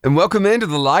And welcome into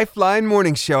the Lifeline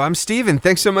Morning Show. I'm Steven.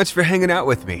 Thanks so much for hanging out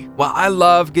with me. Well, I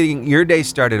love getting your day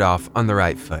started off on the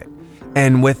right foot.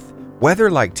 And with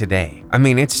weather like today, I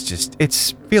mean,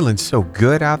 it's feeling so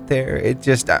good out there.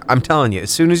 I'm telling you, as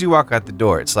soon as you walk out the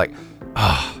door, it's like,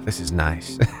 oh, this is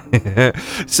nice.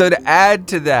 So to add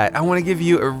to that, I want to give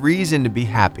you a reason to be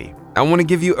happy. I want to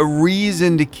give you a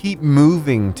reason to keep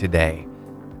moving today.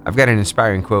 I've got an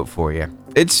inspiring quote for you.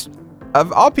 It's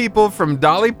of all people from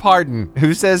Dolly Parton,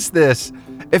 who says this: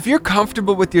 if you're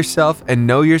comfortable with yourself and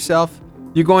know yourself,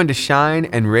 you're going to shine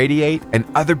and radiate, and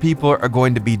other people are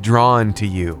going to be drawn to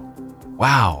you.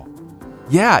 Wow.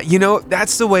 Yeah,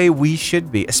 that's the way we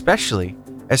should be, especially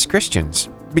as Christians,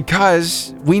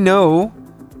 because we know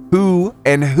who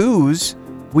and whose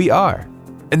we are.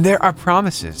 And there are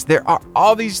promises. There are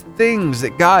all these things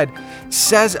that God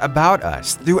says about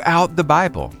us throughout the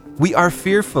Bible. We are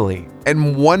fearfully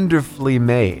and wonderfully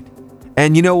made.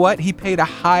 And you know what? He paid a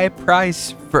high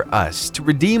price for us to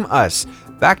redeem us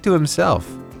back to himself.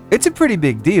 It's a pretty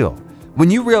big deal when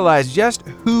you realize just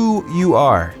who you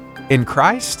are in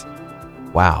Christ.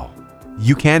 Wow,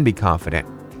 you can be confident.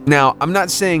 Now, I'm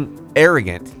not saying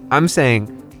arrogant. I'm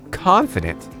saying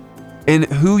confident in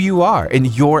who you are, in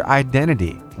your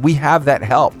identity. We have that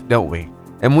help, don't we?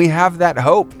 And we have that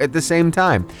hope at the same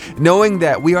time. Knowing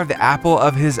that we are the apple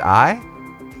of his eye,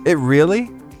 it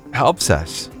really helps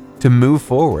us to move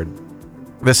forward.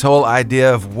 This whole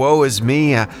idea of woe is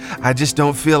me, I just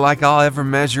don't feel like I'll ever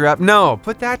measure up. No,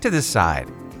 put that to the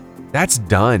side. That's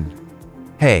done.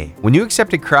 Hey, when you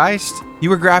accepted Christ, you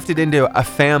were grafted into a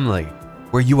family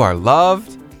where you are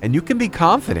loved and you can be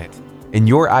confident in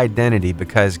your identity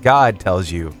because God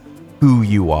tells you who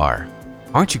you are.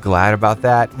 Aren't you glad about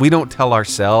that? We don't tell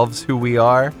ourselves who we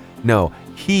are. No,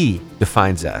 he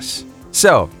defines us.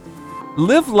 So,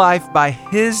 live life by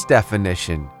his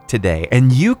definition today,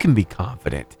 and you can be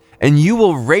confident, and you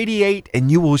will radiate, and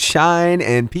you will shine,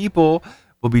 and people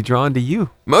will be drawn to you.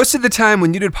 Most of the time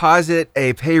when you deposit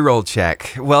a payroll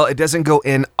check, well, it doesn't go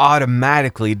in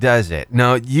automatically, does it?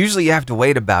 No, usually you have to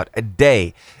wait about a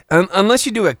day, unless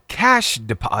you do a cash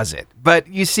deposit. But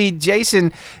you see,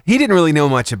 Jason, he didn't really know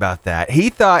much about that. He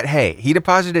thought, hey, he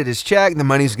deposited his check, the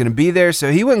money's going to be there,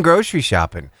 so he went grocery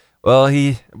shopping. Well,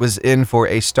 he was in for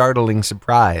a startling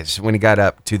surprise when he got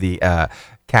up to the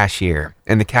cashier.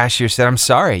 And the cashier said, I'm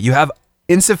sorry, you have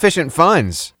insufficient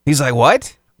funds. He's like,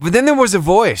 what? But then there was a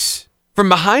voice from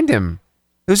behind him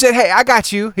who said, hey, I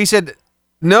got you. He said,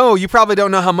 no, you probably don't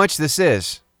know how much this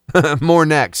is. More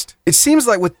next. It seems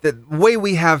like with the way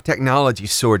we have technology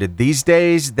sorted these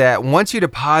days that once you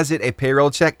deposit a payroll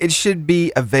check, it should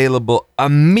be available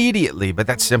immediately, but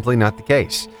that's simply not the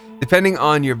case. Depending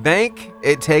on your bank,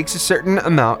 it takes a certain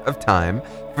amount of time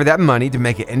for that money to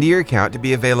make it into your account to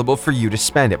be available for you to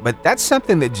spend it. But that's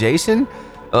something that Jason,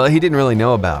 he didn't really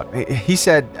know about. He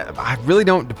said, I really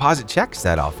don't deposit checks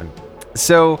that often.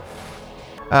 So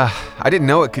I didn't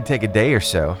know it could take a day or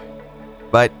so.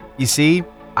 But you see,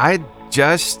 I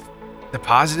just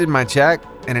deposited my check,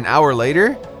 and an hour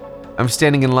later, I'm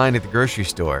standing in line at the grocery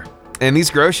store. And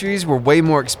these groceries were way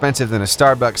more expensive than a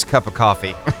Starbucks cup of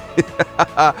coffee.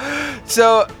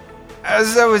 So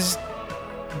as I was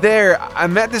there, I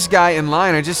met this guy in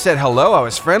line. I just said hello. I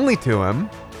was friendly to him.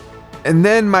 And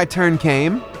then my turn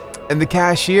came, and the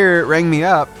cashier rang me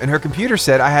up, and her computer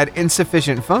said I had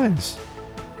insufficient funds.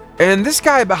 And this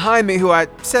guy behind me, who I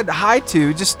said hi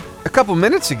to just a couple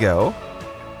minutes ago,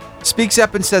 speaks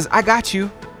up and says, I got you.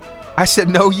 I said,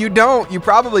 no, you don't. You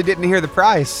probably didn't hear the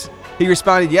price. He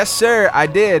responded, yes, sir, I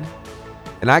did.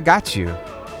 And I got you.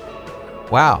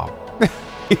 Wow.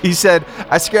 He said,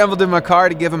 I scrambled in my car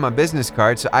to give him my business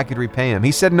card so I could repay him.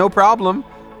 He said, no problem,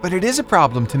 but it is a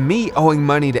problem to me owing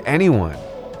money to anyone.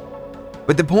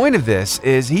 But the point of this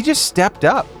is he just stepped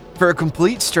up for a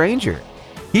complete stranger.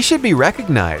 He should be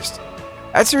recognized.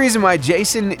 That's the reason why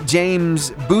Jason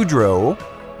James Boudreau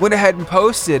went ahead and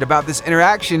posted about this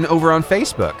interaction over on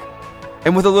Facebook.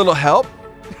 And with a little help,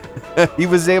 he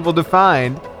was able to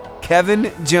find Kevin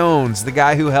Jones, the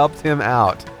guy who helped him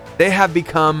out. They have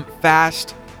become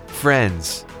fast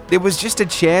friends. It was just a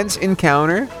chance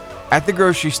encounter at the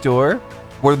grocery store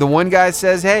where the one guy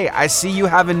says, hey, I see you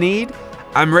have a need.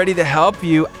 I'm ready to help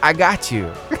you. I got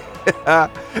you.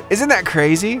 Isn't that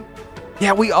crazy?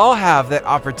 Yeah, we all have that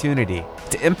opportunity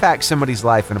to impact somebody's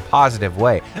life in a positive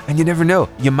way. And you never know,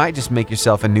 you might just make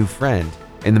yourself a new friend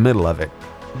in the middle of it.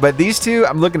 But these two,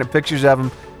 I'm looking at pictures of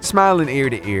them, smiling ear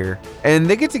to ear, and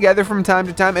they get together from time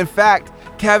to time. In fact,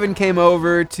 Kevin came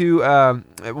over to,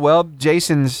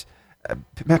 Jason's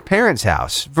my parents'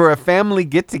 house for a family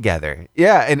get together.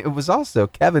 Yeah, and it was also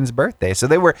Kevin's birthday, so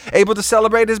they were able to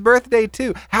celebrate his birthday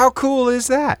too. How cool is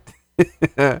that?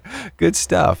 Good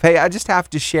stuff. Hey, I just have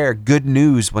to share good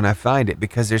news when I find it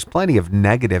because there's plenty of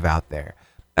negative out there.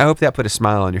 I hope that put a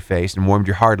smile on your face and warmed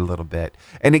your heart a little bit.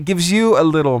 And it gives you a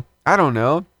little, I don't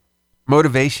know,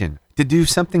 motivation to do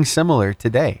something similar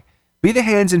today. Be the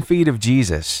hands and feet of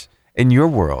Jesus in your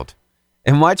world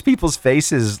and watch people's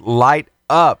faces light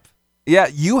up. Yeah,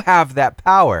 you have that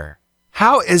power.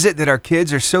 How is it that our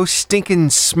kids are so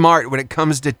stinking smart when it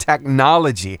comes to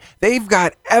technology? They've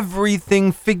got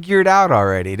everything figured out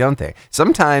already, don't they?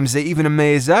 Sometimes they even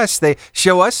amaze us. They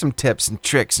show us some tips and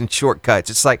tricks and shortcuts.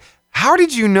 It's like, how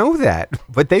did you know that?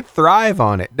 But they thrive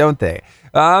on it, don't they?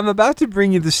 I'm about to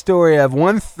bring you the story of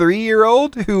one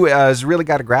 3-year-old who has really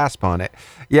got a grasp on it.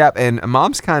 Yep, and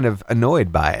mom's kind of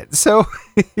annoyed by it. So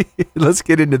let's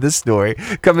get into this story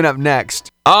coming up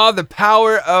next. The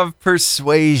power of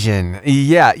persuasion.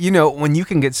 Yeah, when you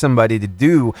can get somebody to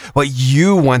do what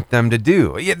you want them to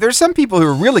do. Yeah, there's some people who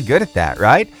are really good at that,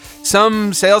 right?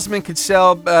 Some salesmen could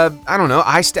sell,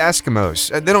 iced Eskimos.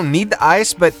 They don't need the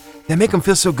ice, but they make them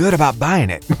feel so good about buying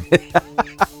it.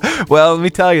 Well, let me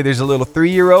tell you, there's a little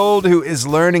 3-year-old who is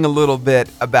learning a little bit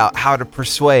about how to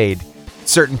persuade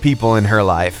certain people in her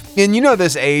life. And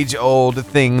this age-old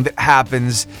thing that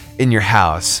happens in your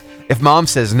house. If mom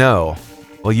says no,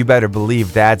 well, you better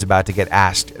believe dad's about to get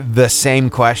asked the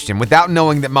same question without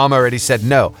knowing that mom already said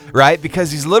no, right? Because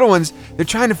these little ones, they're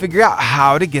trying to figure out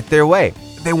how to get their way.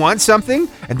 They want something,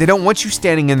 and they don't want you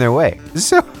standing in their way.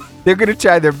 So they're going to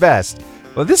try their best.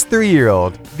 Well, this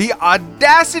 3-year-old, the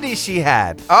audacity she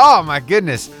had, oh my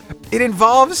goodness, it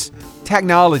involves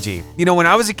technology. When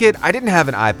I was a kid, I didn't have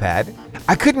an iPad.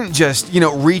 I couldn't just,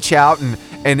 reach out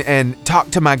and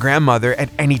talk to my grandmother at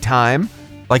any time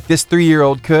like this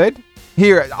 3-year-old could.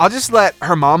 Here, I'll just let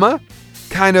her mama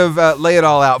kind of lay it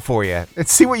all out for you and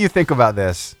see what you think about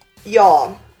this.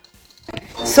 Y'all,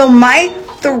 so my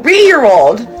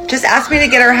 3-year-old just asked me to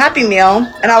get her a Happy Meal,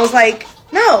 and I was like,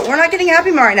 no, we're not getting a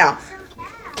Happy Meal right now.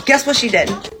 Guess what she did?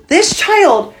 This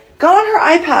child got on her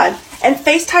iPad and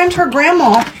FaceTimed her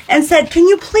grandma and said, can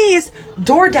you please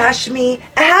DoorDash me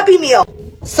a Happy Meal?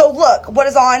 So look what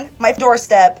is on my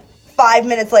doorstep 5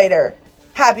 minutes later.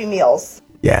 Happy Meals.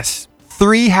 Yes.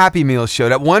 3 Happy Meals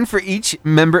showed up, one for each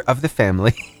member of the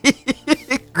family.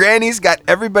 Granny's got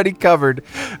everybody covered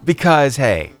because,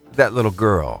 hey, that little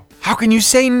girl, how can you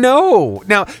say no?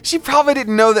 Now, she probably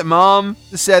didn't know that mom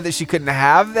said that she couldn't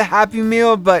have the Happy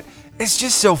Meal, but it's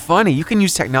just so funny. You can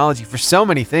use technology for so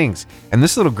many things. And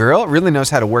this little girl really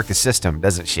knows how to work the system,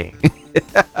 doesn't she?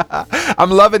 I'm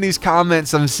loving these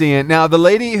comments I'm seeing. Now, the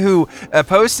lady who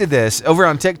posted this over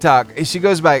on TikTok, she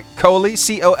goes by Colee,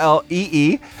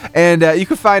 Colee, and you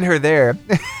can find her there.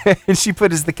 And she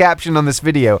put as the caption on this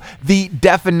video, the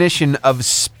definition of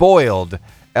spoiled,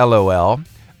 LOL.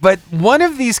 But one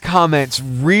of these comments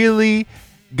really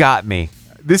got me.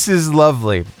 This is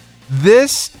lovely.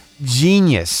 This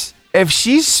genius. If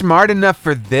she's smart enough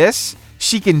for this,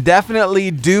 she can definitely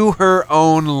do her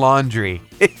own laundry.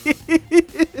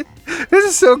 This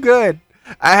is so good.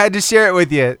 I had to share it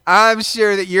with you. I'm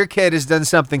sure that your kid has done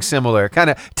something similar, kind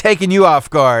of taking you off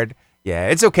guard. Yeah,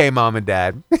 it's okay, mom and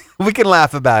dad. We can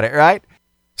laugh about it, right?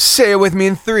 Say it with me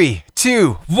in 3,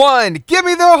 2, 1. Give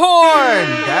me the horn.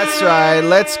 That's right.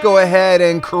 Let's go ahead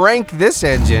and crank this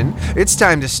engine. It's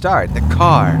time to start the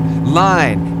car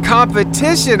line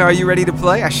competition. Are you ready to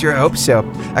play? I sure hope so.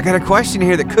 I got a question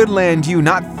here that could land you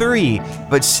not 3,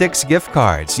 but 6 gift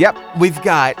cards. Yep, we've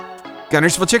got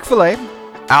Gunnersville Chick-fil-A,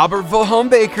 Albertville Home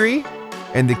Bakery,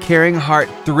 and the Caring Heart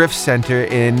Thrift Center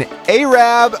in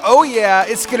Arab. Oh yeah,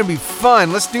 it's gonna be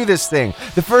fun. Let's do this thing.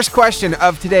 The first question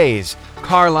of today's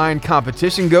car line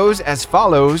competition goes as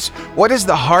follows. What is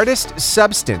the hardest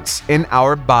substance in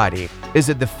our body? Is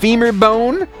it the femur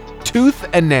bone, tooth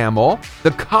enamel,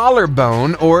 the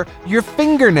collarbone, or your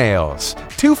fingernails?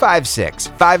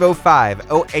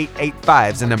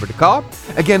 256-505-0885 is the number to call.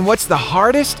 Again, what's the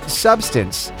hardest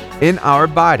substance in our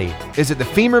body? Is it the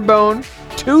femur bone,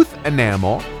 tooth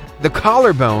enamel, the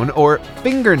collarbone, or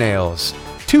fingernails?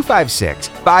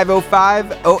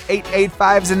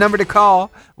 256-505-0885 is the number to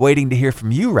call. Waiting to hear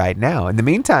from you right now. In the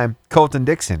meantime, Colton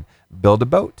Dixon, build a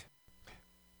boat.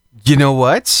 You know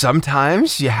what?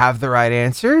 Sometimes you have the right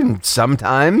answer, and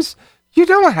sometimes you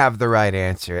don't have the right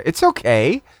answer. It's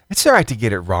okay. It's all right to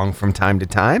get it wrong from time to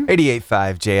time.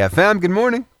 88.5 JFM, good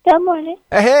morning. Good morning.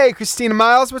 Hey, Christina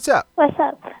Miles, what's up? What's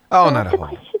up? Oh, not a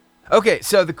whole. Okay,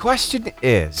 so the question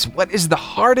is, what is the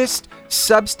hardest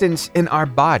substance in our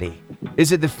body?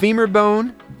 Is it the femur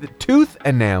bone, the tooth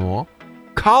enamel,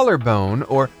 collarbone,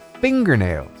 or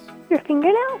fingernails? Your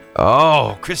fingernail?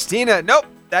 Oh, Christina, nope.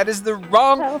 That is the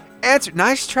wrong Oh. answer.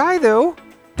 Nice try, though.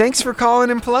 Thanks for calling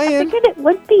and I playing. figured it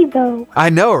would be, though. I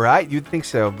know, right? You'd think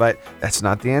so, but that's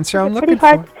not the answer I'm They're pretty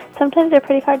looking hard. Sometimes they're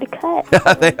pretty hard to cut.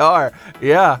 for. They are.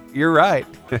 Yeah, you're right.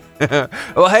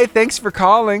 Well, hey, thanks for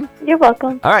calling. You're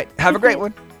welcome. All right, have a great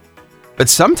one. But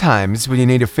sometimes when you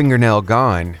need a fingernail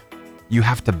gone, you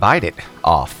have to bite it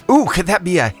off. Ooh, could that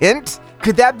be a hint?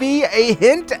 Could that be a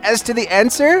hint as to the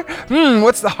answer?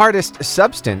 What's the hardest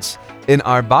substance in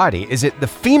our body? Is it the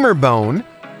femur bone,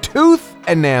 tooth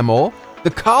enamel,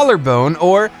 the collarbone,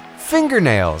 or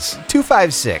fingernails?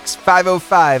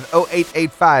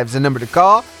 256-505-0885 is the number to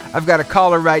call. I've got a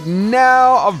caller right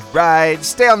now. All right,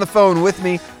 stay on the phone with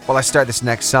me while I start this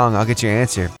next song. I'll get your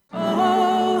answer.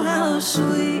 Oh, how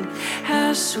sweet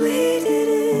it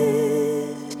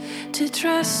is to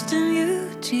trust in you,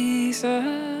 Jesus.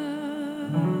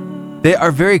 They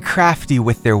are very crafty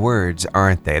with their words,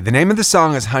 aren't they? The name of the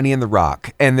song is Honey in the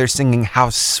Rock, and they're singing how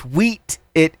sweet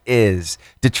it is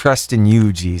to trust in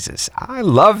you, Jesus. I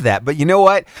love that. But you know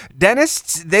what?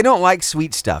 Dentists, they don't like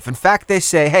sweet stuff. In fact, they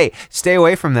say, hey, stay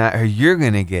away from that or you're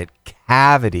going to get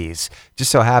cavities. Just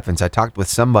so happens I talked with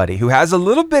somebody who has a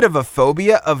little bit of a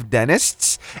phobia of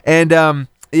dentists, and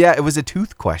yeah, it was a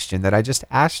tooth question that I just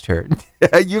asked her.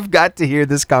 You've got to hear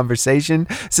this conversation.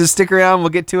 So stick around. We'll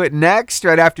get to it next,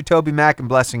 right after Toby Mac and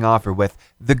Blessing Offer with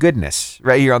The Goodness,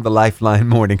 right here on the Lifeline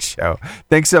Morning Show.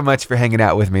 Thanks so much for hanging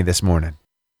out with me this morning.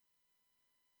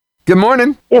 Good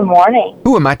morning. Good morning.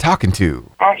 Who am I talking to?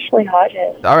 Ashley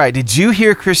Hodges. All right. Did you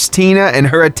hear Christina and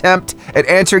her attempt at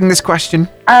answering this question?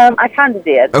 I kind of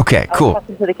did. Okay, I cool. was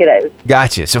talking to the kiddos.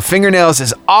 Gotcha. So fingernails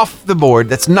is off the board.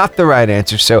 That's not the right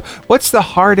answer. So what's the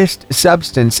hardest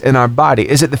substance in our body?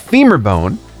 Is it the femur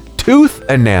bone, tooth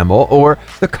enamel, or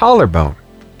the collarbone?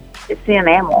 It's the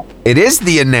enamel. It is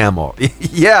the enamel.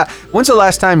 Yeah. When's the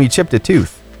last time you chipped a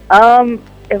tooth?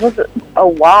 It was a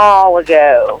while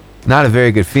ago. Not a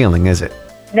very good feeling, is it?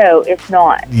 No, it's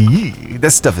not. Yee,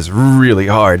 this stuff is really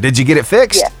hard. Did you get it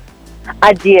fixed? Yeah.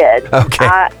 I did. Okay.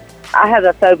 I have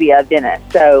a phobia of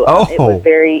dentists, so it Oh. was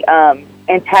very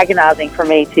antagonizing for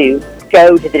me to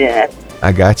go to the dentist.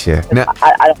 I got you. Now,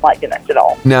 I don't like dentists at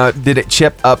all. now, did it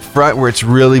chip up front where it's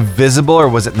really visible, or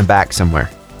was it in the back somewhere?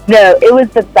 No, it was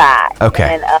the back.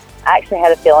 Okay. And I actually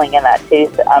had a filling in that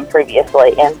tooth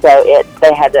previously, and so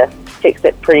they had to fix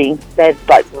it they had to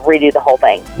like redo the whole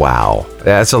thing. Wow.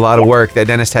 That's a lot of work. That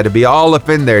dentist had to be all up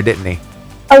in there, didn't he?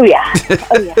 Oh yeah.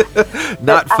 Oh yeah.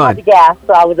 Not I fun. had the gas,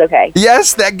 so I was okay.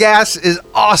 Yes, that gas is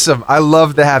awesome. I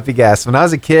love the happy gas. When I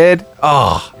was a kid,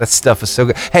 oh, that stuff was so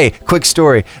good. Hey, quick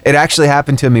story. It actually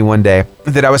happened to me one day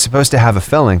that I was supposed to have a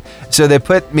filling. So they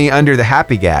put me under the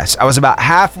happy gas. I was about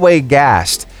halfway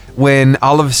gassed when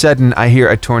all of a sudden I hear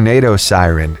a tornado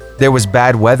siren. There was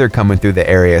bad weather coming through the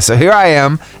area. So here I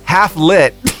am, half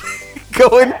lit,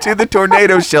 going to the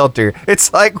tornado shelter.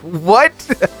 It's like, what?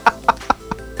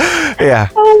 Yeah.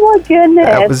 Oh my goodness.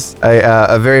 That was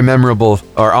a very memorable,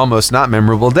 or almost not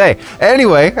memorable day.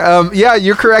 Anyway, yeah,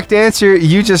 your correct answer.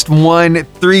 You just won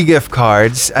 3 gift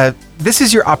cards. This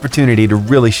is your opportunity to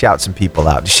really shout some people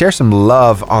out, to share some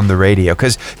love on the radio,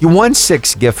 because you won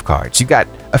 6 gift cards. You got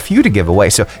a few to give away.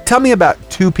 So tell me about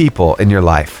 2 people in your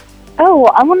life. Oh,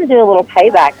 well, I'm going to do a little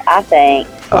payback, I think,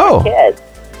 for my kids.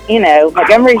 You know,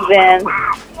 Montgomery's been,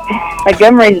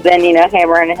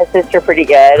 hammering his sister pretty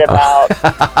good about.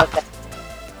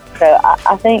 So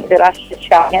I think that I should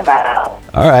shout him out.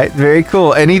 All right, very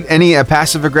cool. Any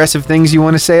passive aggressive things you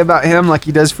want to say about him, like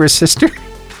he does for his sister?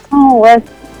 Oh, let's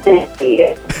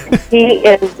see. He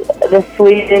is the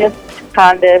sweetest,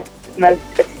 kindest, most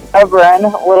stubborn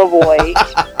little boy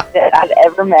that I've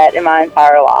ever met in my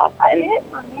entire life. And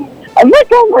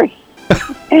Montgomery.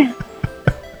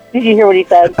 Did you hear what he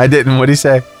said? I didn't. What'd he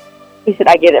say? He said,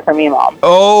 "I get it from you, Mom."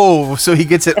 Oh, so he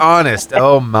gets it honest.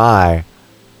 Oh my.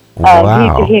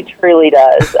 Wow. He truly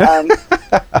does.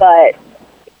 But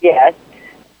yes,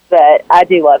 but I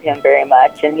do love him very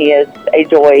much, and he is a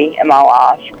joy in my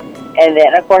life. And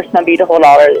then, of course, my beautiful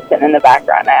daughter that's sitting in the back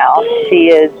right now. She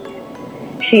is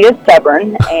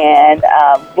stubborn, and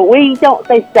but we don't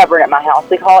say stubborn at my house.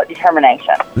 We call it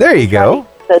determination. There you go.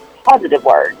 Those positive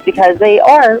words, because they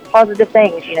are positive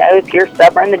things. You know, if you're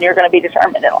stubborn, then you're going to be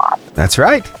determined in life. That's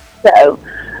right. So,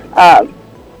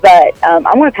 but I'm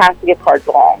going to pass the gift cards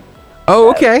along. Oh,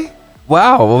 okay.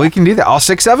 Wow. Well, we can do that. All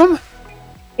 6 of them?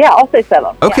 Yeah, I'll say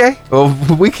 7. Okay. Yeah. Well,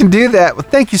 we can do that. Well,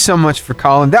 thank you so much for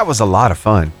calling. That was a lot of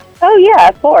fun. Oh, yeah,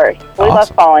 of course. We love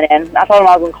Awesome. calling in. I told them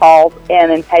I was going to call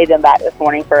in and pay them back this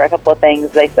morning for a couple of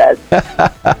things they said.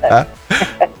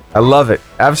 I love it.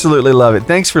 Absolutely love it.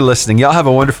 Thanks for listening. Y'all have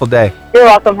a wonderful day. You're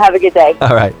welcome. Have a good day.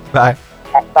 All right. Bye.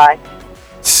 Bye.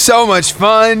 So much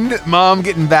fun. Mom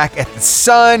getting back at the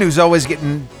son, who's always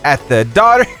getting at the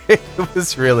daughter. It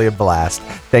was really a blast.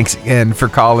 Thanks again for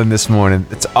calling this morning.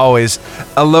 It's always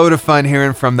a load of fun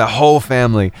hearing from the whole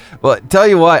family. Well, tell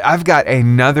you what, I've got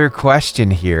another question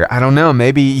here. I don't know,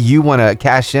 maybe you want to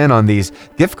cash in on these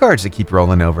gift cards that keep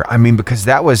rolling over. I mean, because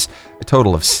that was a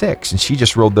total of 6, and she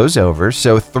just rolled those over.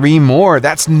 So 3 more.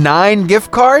 That's 9 gift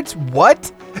cards?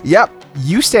 What? Yep.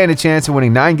 You stand a chance of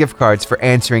winning 9 gift cards for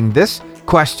answering this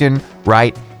question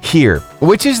right here.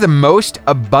 Which is the most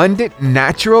abundant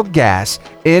natural gas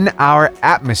in our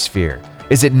atmosphere?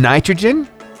 Is it nitrogen,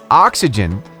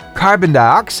 oxygen, carbon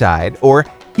dioxide, or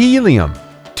helium?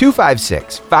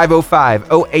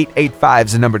 256-505-0885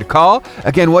 is the number to call.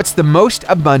 Again, what's the most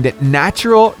abundant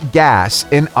natural gas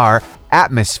in our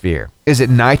atmosphere? Is it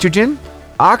nitrogen,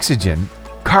 oxygen,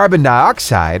 carbon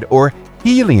dioxide, or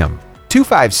helium?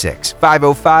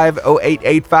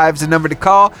 256-505-0885 is the number to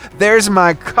call. There's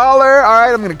my caller. All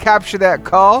right, I'm going to capture that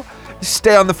call.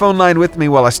 Stay on the phone line with me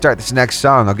while I start this next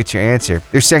song. I'll get your answer.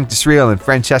 There's Sanctus Real and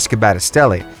Francesca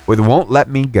Battistelli with Won't Let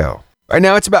Me Go. Right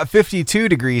now, it's about 52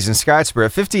 degrees in Scottsboro,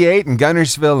 58 in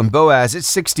Gunnersville and Boaz. It's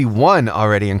 61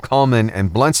 already in Coleman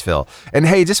and Bluntsville. And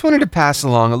hey, just wanted to pass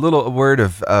along a little word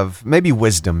of maybe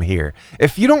wisdom here.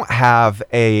 If you don't have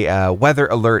a weather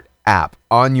alert app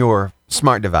on your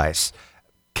smart device,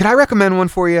 can I recommend one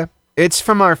for you? It's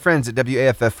from our friends at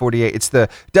WAFF 48. It's the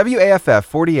WAFF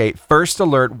 48 First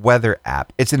Alert Weather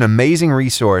app. It's an amazing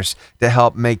resource to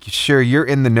help make sure you're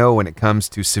in the know when it comes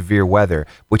to severe weather,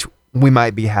 which we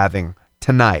might be having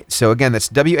tonight. So again, that's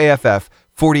WAFF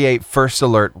 48 First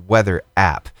Alert Weather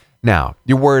app. Now,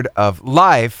 your word of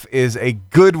life is a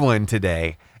good one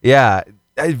today. Yeah.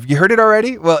 Have you heard it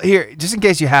already? Well, here, just in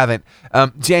case you haven't,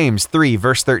 James 3,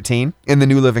 verse 13, in the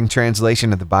New Living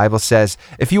Translation of the Bible says,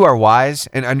 if you are wise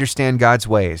and understand God's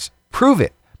ways, prove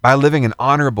it by living an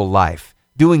honorable life,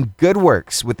 doing good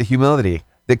works with the humility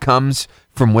that comes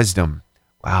from wisdom.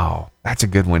 Wow, that's a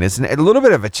good one, isn't it? A little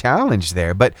bit of a challenge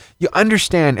there, but you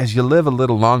understand as you live a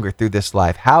little longer through this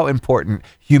life how important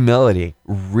humility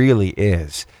really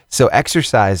is. So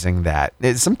exercising that,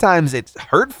 sometimes it's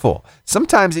hurtful.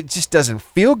 Sometimes it just doesn't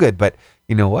feel good, but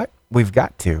you know what? We've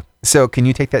got to. So can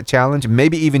you take that challenge and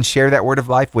maybe even share that word of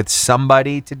life with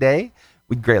somebody today?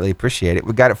 We'd greatly appreciate it.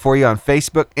 We got it for you on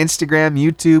Facebook, Instagram,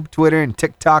 YouTube, Twitter, and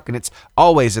TikTok, and it's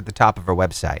always at the top of our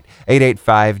website,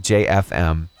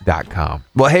 885jfm.com.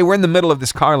 Well, hey, we're in the middle of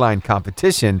this car line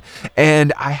competition,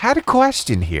 and I had a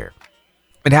question here.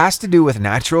 It has to do with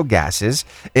natural gases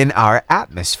in our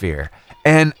atmosphere.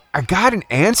 And I got an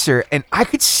answer, and I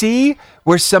could see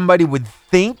where somebody would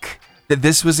think that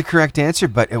this was the correct answer,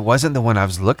 but it wasn't the one I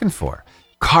was looking for.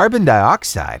 Carbon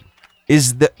dioxide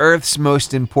is the Earth's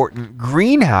most important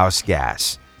greenhouse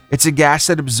gas. It's a gas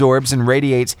that absorbs and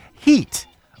radiates heat,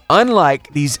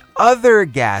 unlike these other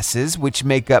gases which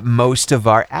make up most of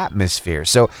our atmosphere.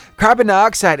 So carbon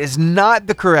dioxide is not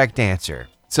the correct answer.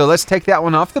 So let's take that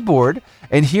one off the board,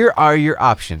 and here are your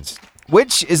options.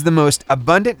 Which is the most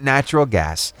abundant natural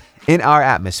gas in our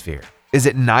atmosphere? Is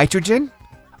it nitrogen,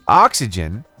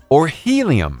 oxygen, or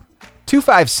helium?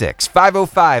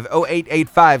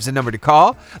 256-505-0885 is the number to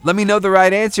call. Let me know the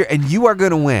right answer, and you are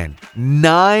going to win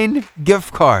 9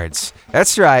 gift cards.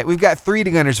 That's right. We've got 3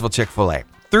 to Gunnersville Chick-fil-A,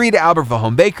 3 to Albertville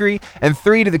Home Bakery, and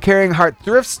 3 to the Caring Heart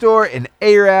Thrift Store in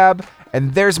Arab.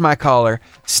 And there's my caller.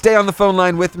 Stay on the phone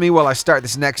line with me while I start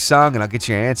this next song, and I'll get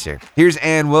your answer. Here's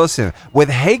Ann Wilson with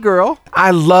Hey Girl.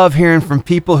 I love hearing from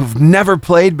people who've never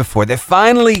played before. They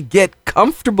finally get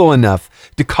comfortable enough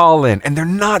to call in, and they're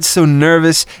not so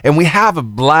nervous, and we have a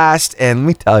blast. And let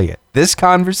me tell you, this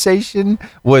conversation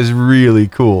was really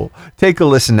cool. Take a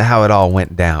listen to how it all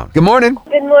went down. Good morning.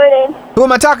 Good morning. Who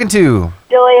am I talking to?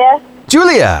 Julia?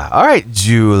 Julia. All right,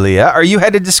 Julia. Are you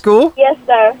headed to school? Yes,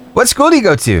 sir. What school do you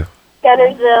go to?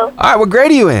 Gunnersville. All right, what grade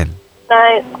are you in?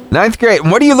 9th. 9th grade.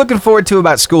 And what are you looking forward to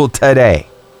about school today?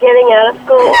 Getting out of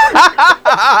school.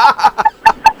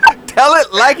 Tell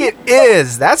it like it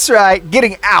is. That's right.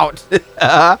 Getting out.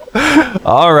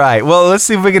 All right. Well, let's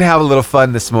see if we can have a little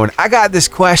fun this morning. I got this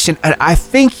question, and I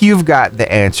think you've got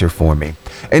the answer for me.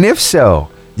 And if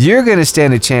so, you're going to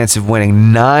stand a chance of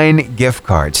winning 9 gift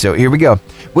cards. So here we go.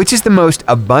 Which is the most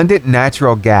abundant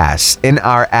natural gas in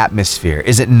our atmosphere?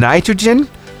 Is it nitrogen,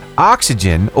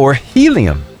 oxygen, or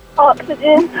helium?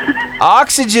 Oxygen.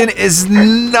 Oxygen is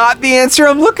not the answer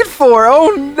I'm looking for.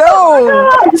 Oh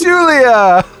no,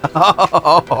 Julia.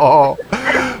 Oh,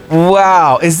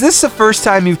 wow. Is this the first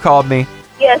time you've called me?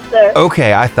 Yes, sir.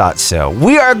 Okay, I thought so.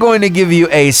 We are going to give you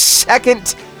a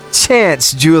second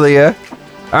chance, Julia.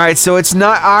 All right, so it's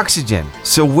not oxygen.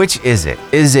 So which is it?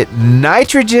 Is it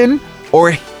nitrogen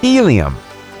or helium?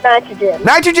 Nitrogen.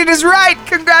 Nitrogen is right.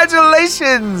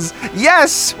 Congratulations.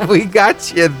 Yes, we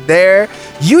got you there.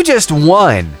 You just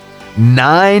won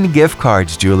 9 gift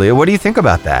cards, Julia. What do you think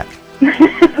about that?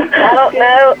 I don't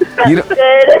know. That's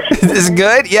good. This is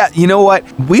good? Yeah, you know what?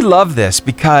 We love this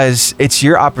because it's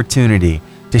your opportunity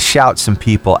to shout some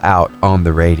people out on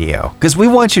the radio. Because we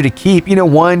want you to keep,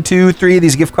 1, 2, 3 of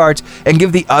these gift cards and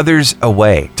give the others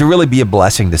away to really be a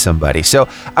blessing to somebody. So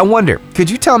I wonder, could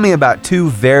you tell me about 2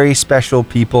 very special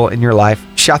people in your life?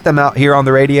 Shout them out here on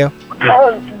the radio.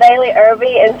 Bailey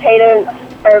Irby and Tatum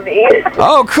Irby.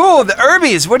 Oh, cool. The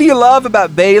Irbies. What do you love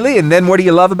about Bailey? And then what do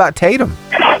you love about Tatum?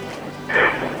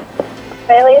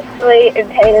 Bailey's sweet and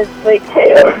Tatum's sweet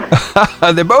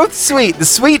too. They're both sweet. The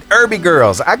sweet Irby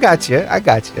girls. I got you.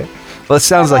 Well, it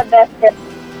sounds like My best friend.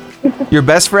 your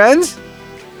best friends?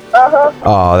 Uh-huh.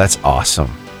 Oh, that's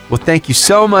awesome. Well, thank you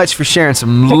so much for sharing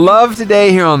some love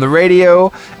today here on the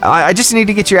radio. I just need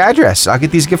to get your address. I'll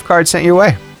get these gift cards sent your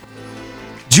way.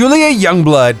 Julia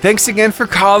Youngblood, thanks again for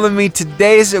calling me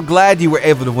today. So glad you were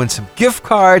able to win some gift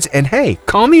cards. And hey,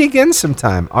 call me again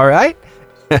sometime, all right?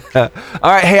 All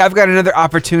right, hey, I've got another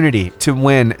opportunity to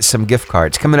win some gift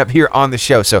cards coming up here on the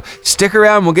show. So stick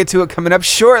around. We'll get to it coming up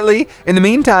shortly. In the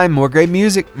meantime, more great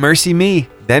music. Mercy Me,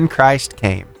 Then Christ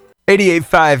Came.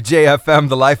 88.5 JFM,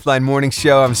 the Lifeline Morning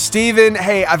Show. I'm Steven.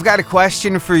 Hey, I've got a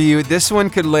question for you. This one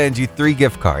could land you 3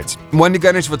 gift cards. 1 to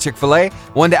Gunnersville Chick-fil-A,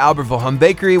 1 to Albertville Home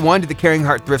Bakery, 1 to the Caring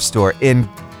Heart Thrift Store in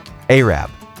Arab.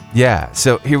 Yeah,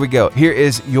 so here we go. Here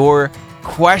is your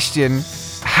question.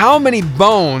 How many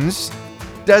bones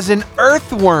does an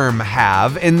earthworm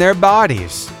have in their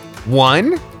bodies?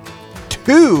 1,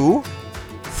 2,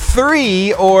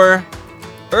 3, or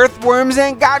earthworms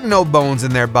ain't got no bones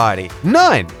in their body?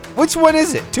 None. Which one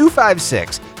is it?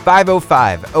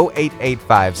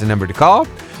 256-505-0885 is the number to call.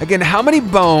 Again, how many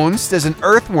bones does an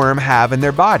earthworm have in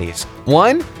their bodies?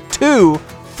 1, 2,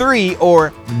 3,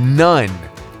 or none?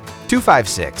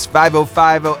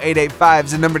 256-505-0885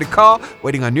 is the number to call.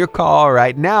 Waiting on your call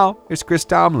right now. Here's Chris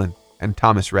Tomlin and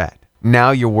Thomas Rhett.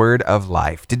 Now your word of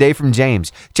life. Today from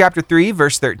James, chapter 3,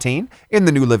 verse 13, in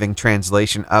the New Living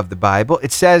Translation of the Bible,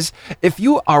 it says, "If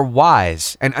you are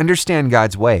wise and understand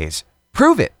God's ways,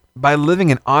 prove it by living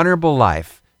an honorable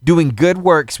life, doing good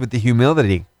works with the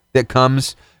humility that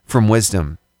comes from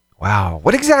wisdom." Wow,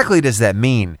 what exactly does that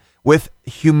mean? With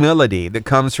humility that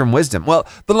comes from wisdom? Well,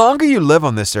 the longer you live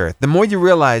on this earth, the more you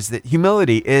realize that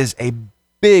humility is a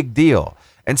big deal.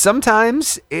 And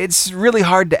sometimes it's really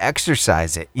hard to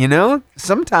exercise it,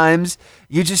 Sometimes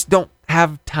you just don't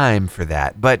have time for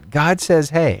that. But God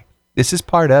says, hey, this is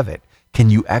part of it.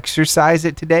 Can you exercise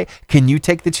it today? Can you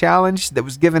take the challenge that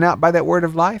was given out by that word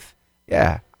of life?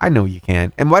 Yeah, I know you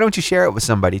can. And why don't you share it with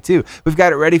somebody too? We've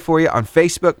got it ready for you on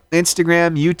Facebook,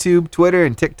 Instagram, YouTube, Twitter,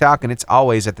 and TikTok, and it's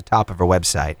always at the top of our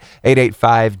website,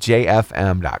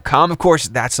 885jfm.com. Of course,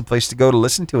 that's the place to go to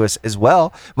listen to us as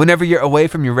well. Whenever you're away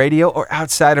from your radio or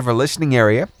outside of our listening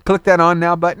area, click that On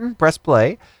Now button, press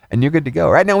play, and you're good to go.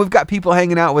 Right now, we've got people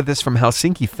hanging out with us from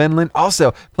Helsinki, Finland.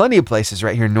 Also, plenty of places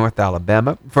right here in North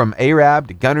Alabama, from Arab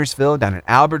to Gunnersville, down in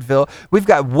Albertville. We've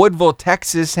got Woodville,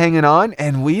 Texas hanging on,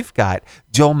 and we've got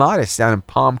Joel Modest down in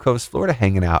Palm Coast, Florida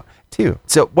hanging out too.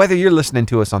 So whether you're listening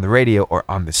to us on the radio or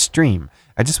on the stream,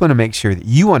 I just want to make sure that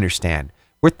you understand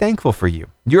we're thankful for you.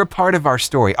 You're a part of our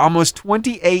story. Almost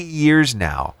 28 years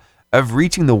now of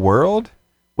reaching the world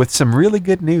with some really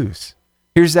good news.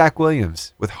 Here's Zach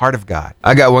Williams with Heart of God.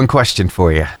 I got one question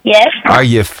for you. Yes. Are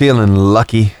you feeling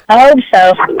lucky? I hope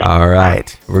so. All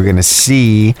right. We're going to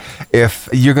see if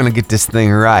you're going to get this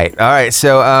thing right. All right.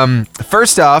 So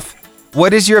first off,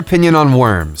 what is your opinion on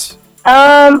worms?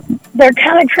 They're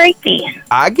kind of creepy.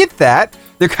 I get that.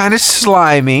 They're kind of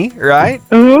slimy, right?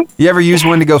 Mm-hmm. You ever use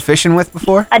one to go fishing with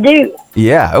before? I do.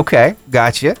 Yeah, okay.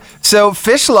 Gotcha. So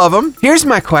fish love them. Here's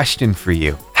my question for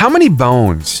you. How many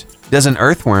bones does an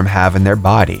earthworm have in their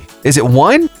body? Is it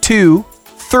 1, 2,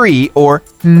 3, or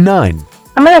none?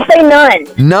 I'm going to say none.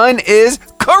 None is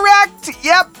correct.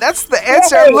 Yep, that's the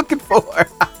answer I'm looking for.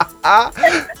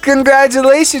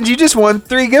 Congratulations. You just won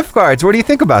 3 gift cards. What do you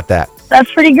think about that? That's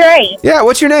pretty great. Yeah,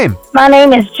 what's your name? My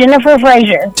name is Jennifer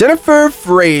Frazier. Jennifer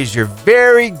Frazier.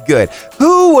 Very good.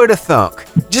 Who would have thunk?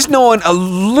 Just knowing a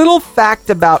little fact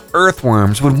about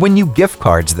earthworms would win you gift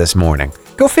cards this morning.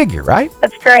 Go figure, right?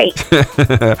 That's great.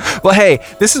 Well, hey,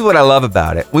 this is what I love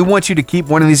about it. We want you to keep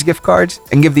one of these gift cards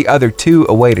and give the other 2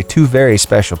 away to 2 very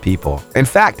special people. In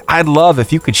fact, I'd love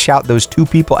if you could shout those 2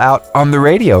 people out on the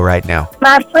radio right now.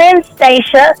 My friend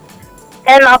Stacia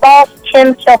and my boss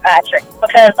Kim Kilpatrick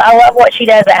because I love what she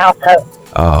does at House of Hope.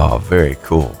 Oh, very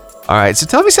cool. All right, so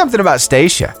tell me something about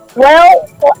Stacia. Well,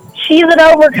 she's an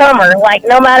overcomer. Like,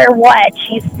 no matter what,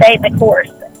 she stayed the course.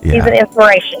 She's Yeah. an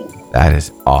inspiration. That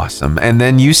is awesome. And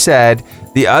then you said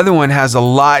the other one has a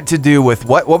lot to do with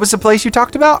what? What was the place you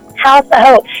talked about? House of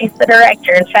Hope. She's the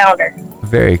director and founder.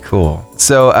 Very cool.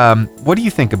 So, what do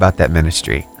you think about that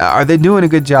ministry? Are they doing a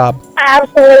good job?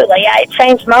 Absolutely. Yeah, it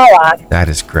changed my life. That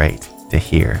is great to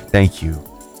hear. Thank you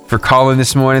for calling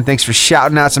this morning. Thanks for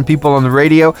shouting out some people on the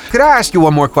radio. Could I ask you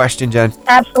one more question, Jen?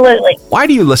 Absolutely. Why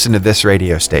do you listen to this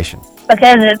radio station?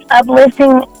 Because it's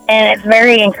uplifting and it's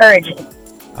very encouraging.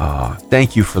 Oh,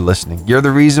 thank you for listening. You're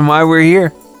the reason why we're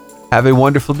here. Have a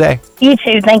wonderful day. You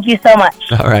too. Thank you so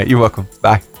much. All right, you're welcome.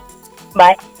 Bye.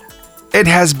 Bye. It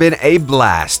has been a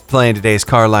blast playing today's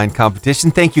car line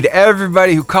competition. Thank you to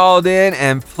everybody who called in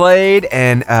and played.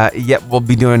 And yet we'll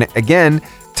be doing it again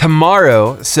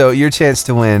tomorrow. So your chance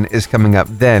to win is coming up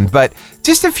then. But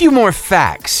just a few more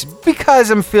facts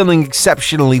because I'm feeling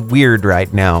exceptionally weird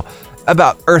right now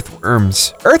about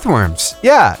earthworms. Earthworms.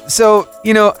 Yeah. So,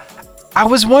 I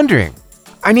was wondering,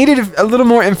 I needed a little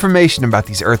more information about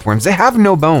these earthworms. They have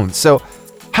no bones. So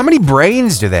how many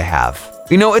brains do they have?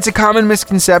 It's a common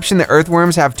misconception that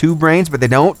earthworms have 2 brains, but they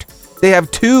don't. They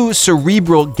have 2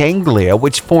 cerebral ganglia,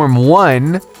 which form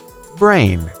 1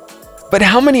 brain. But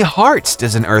how many hearts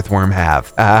does an earthworm have?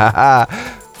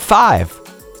 5.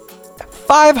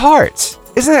 5 hearts.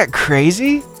 Isn't that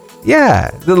crazy? Yeah,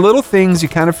 the little things you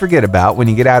kind of forget about when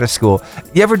you get out of school.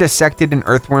 You ever dissected an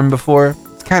earthworm before?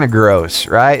 It's kind of gross,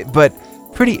 right? But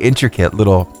pretty intricate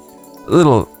little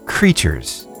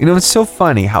creatures. It's so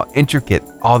funny how intricate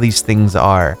all these things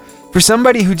are. For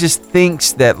somebody who just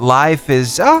thinks that life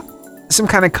is some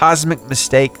kind of cosmic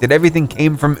mistake, that everything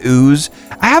came from ooze,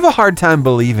 I have a hard time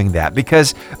believing that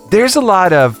because there's a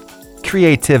lot of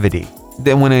creativity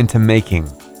that went into making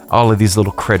all of these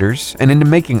little critters and into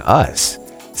making us.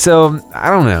 So, I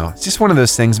don't know. It's just one of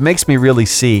those things. Makes me really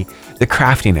see the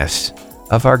craftiness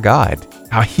of our God.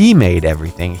 How he made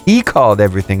everything. He called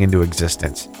everything into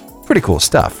existence. Pretty cool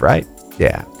stuff, right?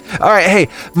 Yeah. All right, hey,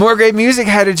 more great music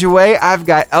headed your way. I've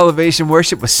got Elevation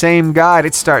Worship with Same God.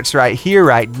 It starts right here,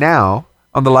 right now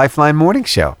on the Lifeline Morning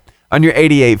Show on your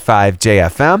 88.5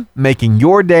 JFM, making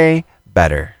your day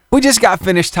better. We just got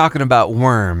finished talking about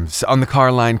worms on the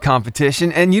car line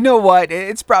competition, and you know what?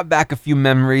 It's brought back a few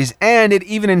memories, and it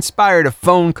even inspired a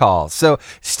phone call. So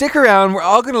stick around. We're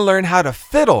all going to learn how to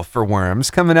fiddle for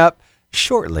worms coming up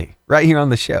shortly, right here on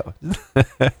the show.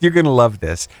 You're going to love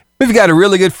this. We've got a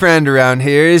really good friend around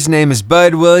here. His name is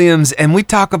Bud Williams, and we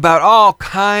talk about all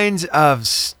kinds of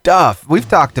stuff. We've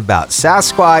talked about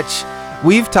Sasquatch.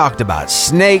 We've talked about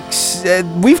snakes.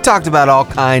 We've talked about all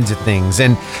kinds of things.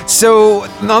 And so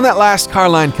on that last car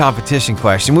line competition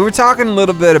question, we were talking a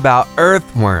little bit about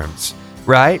earthworms,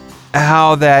 right?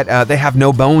 How that they have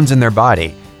no bones in their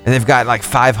body, and they've got like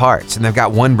 5 hearts, and they've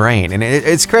got 1 brain. And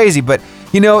it's crazy, but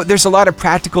there's a lot of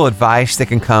practical advice that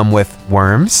can come with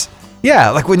worms.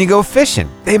 Yeah, like when you go fishing,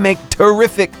 they make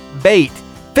terrific bait.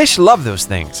 Fish love those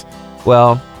things.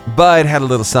 Well, Bud had a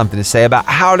little something to say about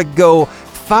how to go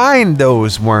find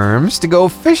those worms to go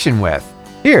fishing with.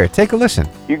 Here, take a listen.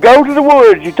 You go to the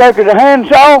woods, you take a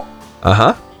handsaw,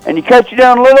 and you cut you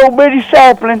down a little bitty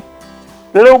sapling,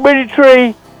 little bitty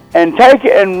tree, and take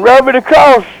it and rub it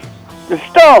across the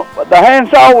stump, the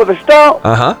handsaw with a stump,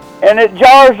 and it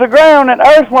jars the ground, and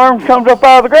earthworms comes up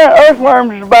out of the ground.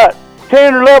 Earthworms is about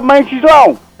 10 or 11 inches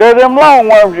long. They're them long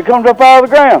worms that comes up out of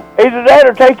the ground. Either that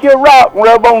or take you a rock and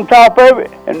rub on top of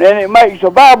it, and then it makes a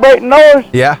vibrating noise.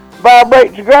 Yeah.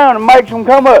 Vibrates the ground and makes them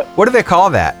come up. What do they call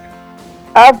that?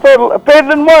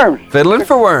 Fiddling worms. Fiddling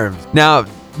for worms. Now,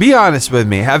 be honest with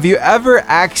me. Have you ever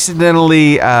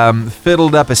accidentally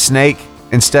fiddled up a snake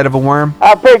instead of a worm?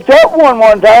 I picked up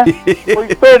one time. We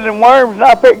was fiddling worms, and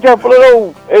I picked up it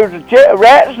was a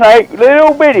rat snake,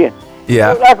 little bitty.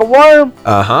 Yeah. It was like a worm.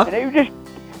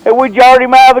 And we jarred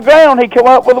him out of the ground. He come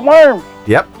up with a worm.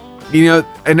 Yep.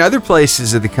 In other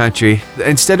places of the country,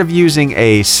 instead of using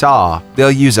a saw,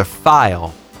 they'll use a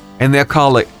file, and they'll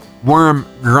call it worm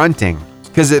grunting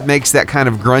because it makes that kind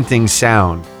of grunting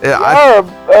sound.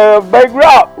 A big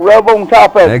rock rub on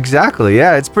top of it. Exactly,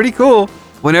 yeah, it's pretty cool.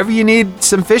 Whenever you need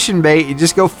some fishing bait, you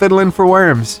just go fiddling for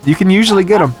worms. You can usually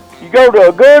get them. You go to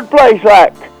a good place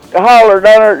like the holler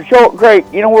down there at Short Creek.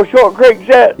 You know where Short Creek's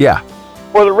at? Yeah.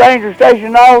 Where the ranger station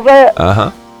and all's at?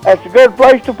 That's a good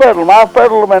place to fiddle them. I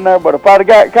fiddled them in there, but if I'd have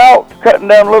got caught cutting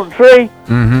down a little tree,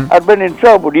 I'd been in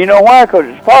trouble. Do you know why? Because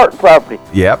it's park property.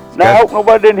 Yep. Now, I hope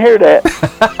nobody didn't hear that.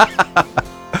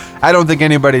 I don't think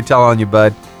anybody tell on you,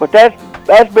 Bud. But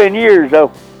that's been years,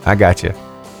 though. I got you.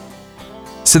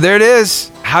 So there it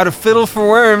is. How to fiddle for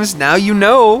worms. Now you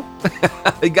know.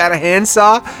 You got a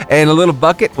handsaw and a little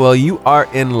bucket. Well, you are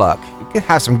in luck. You could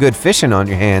have some good fishing on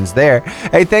your hands there.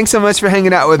 Hey, thanks so much for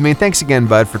hanging out with me. Thanks again,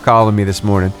 bud, for calling me this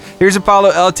morning. Here's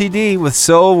Apollo LTD with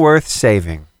Soul Worth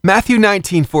Saving. Matthew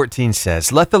 19:14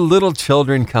 says, "Let the little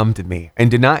children come to me, and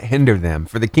do not hinder them,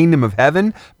 for the kingdom of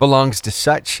heaven belongs to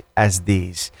such as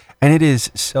these." And it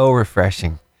is so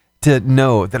refreshing to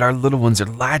know that our little ones are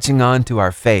latching on to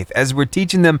our faith as we're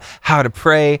teaching them how to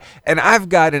pray. And I've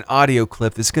got an audio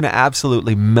clip that's going to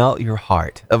absolutely melt your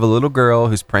heart of a little girl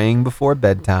who's praying before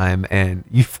bedtime, and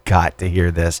you've got to hear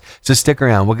this. So stick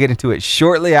around. We'll get into it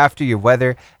shortly after your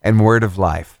weather and word of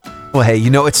life. Well, hey,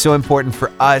 you know, it's so important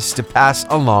for us to pass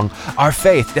along our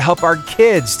faith, to help our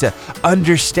kids to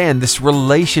understand this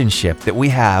relationship that we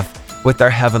have with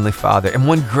our Heavenly Father. And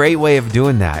one great way of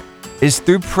doing that is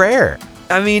through prayer.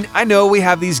 I mean, I know we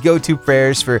have these go-to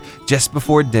prayers for just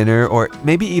before dinner or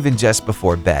maybe even just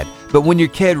before bed. But when your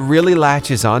kid really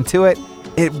latches onto it,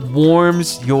 it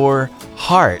warms your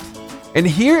heart. And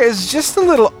here is just a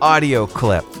little audio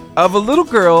clip of a little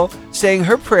girl saying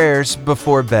her prayers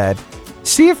before bed.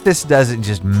 See if this doesn't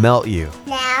just melt you.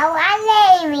 Now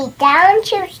I lay me down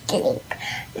to sleep.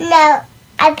 Now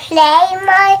I play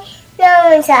my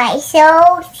nose I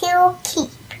so to keep.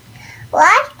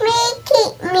 Watch me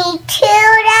keep me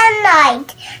till the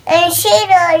night, and see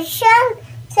the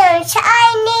sun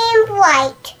shining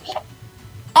bright.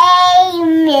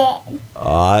 Amen.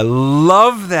 Oh, I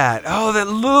love that. Oh, that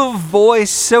little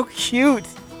voice, so cute.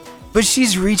 But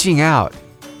she's reaching out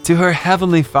to her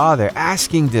Heavenly Father,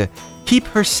 asking to keep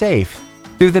her safe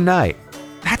through the night.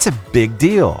 That's a big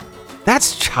deal.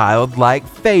 That's childlike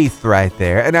faith right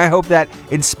there. And I hope that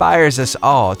inspires us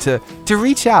all to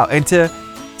reach out and to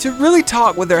really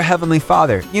talk with our Heavenly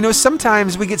Father. You know,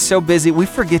 sometimes we get so busy, we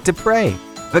forget to pray.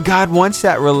 But God wants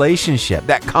that relationship,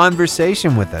 that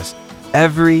conversation with us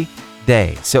every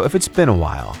day. So if it's been a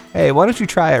while, hey, why don't you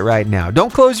try it right now?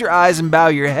 Don't close your eyes and bow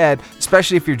your head,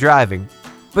 especially if you're driving.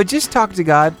 But just talk to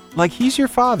God like He's your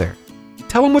Father.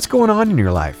 Tell Him what's going on in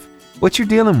your life, what you're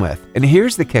dealing with. And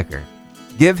here's the kicker.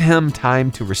 Give Him time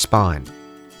to respond.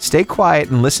 Stay quiet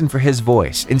and listen for His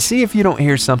voice and see if you don't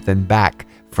hear something back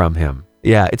from Him.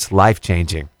 Yeah, it's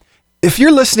life-changing. If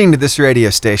you're listening to this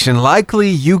radio station, likely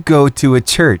you go to a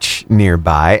church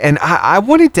nearby, and I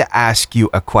wanted to ask you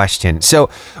a question.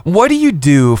 So, what do you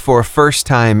do for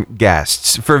first-time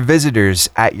guests, for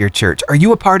visitors at your church? Are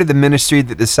you a part of the ministry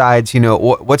that decides,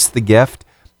 what's the gift?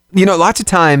 Lots of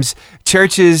times,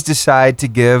 churches decide to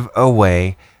give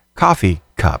away coffee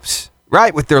cups.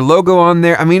 Right, with their logo on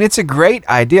there. I mean, it's a great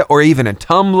idea. Or even a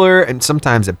tumbler and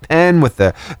sometimes a pen with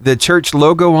the church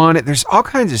logo on it. There's all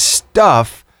kinds of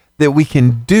stuff that we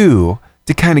can do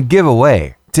to kind of give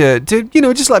away. To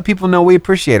just let people know we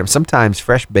appreciate them. Sometimes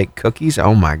fresh baked cookies.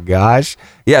 Oh my gosh.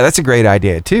 Yeah, that's a great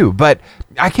idea too. But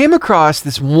I came across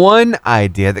this one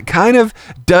idea that kind of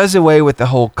does away with the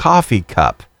whole coffee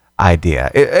cup idea.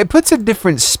 It puts a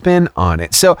different spin on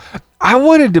it. So I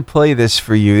wanted to play this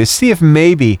for you to see if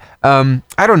maybe,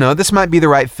 this might be the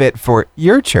right fit for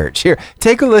your church. Here,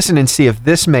 take a listen and see if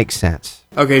this makes sense.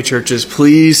 Okay, churches,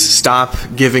 please stop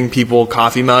giving people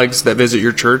coffee mugs that visit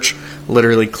your church.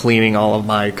 Literally cleaning all of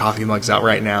my coffee mugs out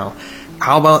right now.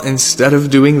 How about instead of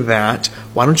doing that,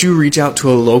 why don't you reach out to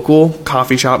a local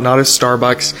coffee shop, not a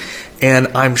Starbucks, and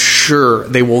I'm sure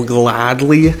they will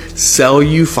gladly sell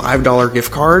you $5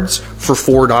 gift cards for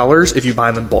 $4 if you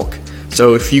buy them in bulk.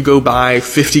 So if you go buy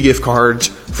 50 gift cards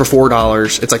for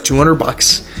 $4, it's like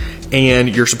 $200,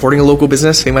 and you're supporting a local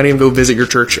business. They might even go visit your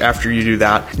church after you do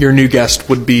that. Your new guest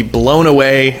would be blown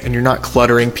away, and you're not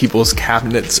cluttering people's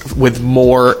cabinets with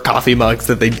more coffee mugs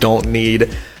that they don't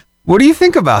need. What do you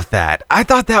think about that? I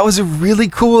thought that was a really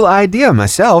cool idea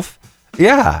myself.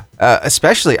 Yeah,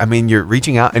 especially, you're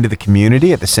reaching out into the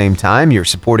community at the same time. You're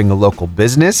supporting a local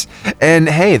business. And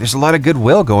hey, there's a lot of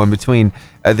goodwill going between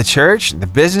the church, the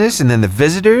business, and then the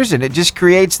visitors. And it just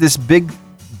creates this big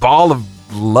ball of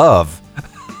love.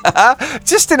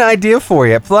 Just an idea for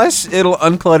you. Plus, it'll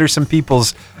unclutter some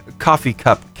people's coffee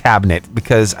cup cabinet,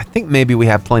 because I think maybe we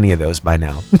have plenty of those by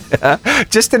now.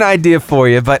 Just an idea for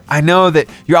you. But I know that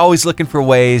you're always looking for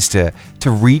ways to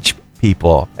reach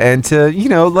people and to,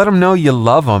 let them know you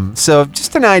love them. So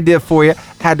just an idea for you.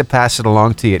 Had to pass it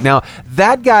along to you. Now,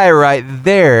 that guy right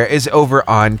there is over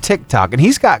on TikTok, and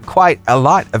he's got quite a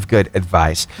lot of good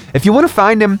advice. If you want to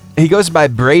find him, he goes by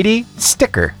Brady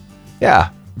Sticker. Yeah,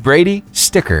 Brady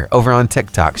Sticker over on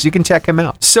TikTok. So you can check him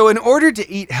out. So in order to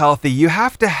eat healthy, you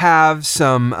have to have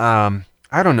some,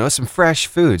 some fresh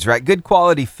foods, right? Good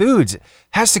quality foods. It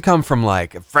has to come from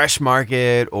like a Fresh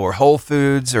Market or Whole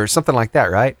Foods or something like that,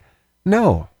 right?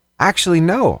 No. Actually,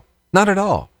 no. Not at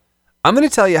all. I'm going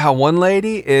to tell you how one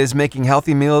lady is making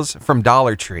healthy meals from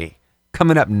Dollar Tree.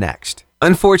 Coming up next.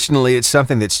 Unfortunately, it's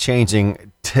something that's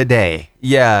changing today.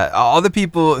 Yeah, all the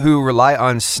people who rely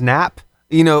on SNAP,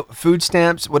 food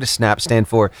stamps, what does SNAP stand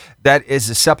for? That is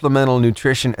a Supplemental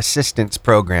Nutrition Assistance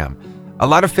Program. A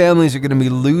lot of families are going to be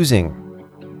losing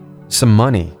some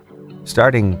money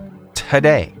starting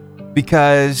today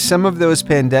because some of those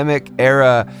pandemic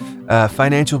era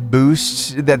financial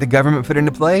boosts that the government put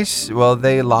into place, well,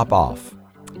 they lop off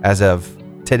as of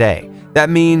today. That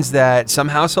means that some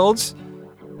households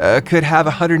could have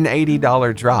a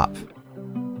 $180 drop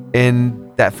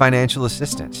in that financial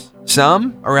assistance.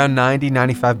 Some around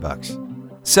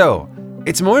 $95. So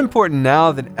it's more important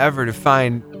now than ever to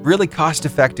find really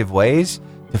cost-effective ways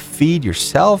to feed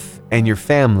yourself and your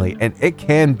family, and it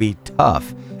can be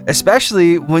tough,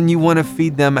 especially when you want to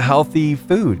feed them healthy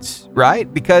foods,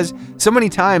 right? Because so many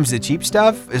times the cheap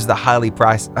stuff is the highly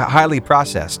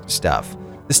processed stuff.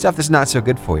 The stuff that's not so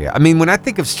good for you. I mean, when I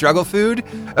think of struggle food,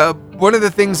 one of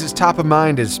the things that's top of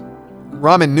mind is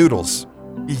ramen noodles.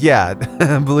 Yeah,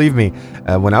 believe me,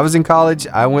 when I was in college,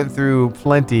 I went through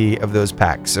plenty of those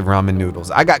packs of ramen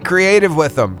noodles. I got creative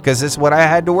with them because it's what I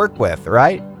had to work with,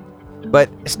 right? But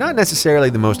it's not necessarily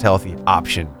the most healthy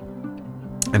option.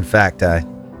 In fact, I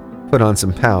put on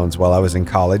some pounds while I was in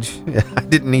college. I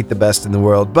didn't eat the best in the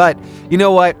world, but you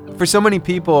know what? For so many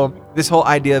people, this whole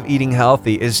idea of eating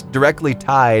healthy is directly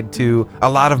tied to a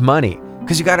lot of money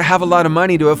because you got to have a lot of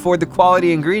money to afford the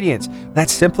quality ingredients.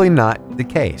 That's simply not the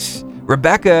case.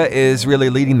 Rebecca is really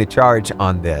leading the charge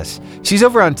on this. She's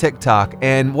over on TikTok,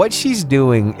 and what she's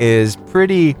doing is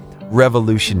pretty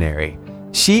revolutionary.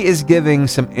 She is giving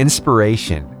some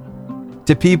inspiration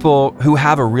to people who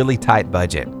have a really tight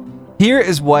budget. Here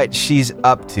is what she's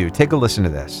up to. Take a listen to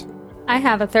this. I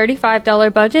have a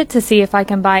 $35 budget to see if I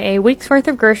can buy a week's worth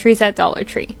of groceries at Dollar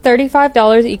Tree.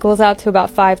 $35 equals out to about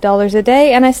 $5 a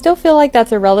day, and I still feel like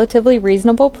that's a relatively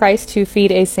reasonable price to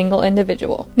feed a single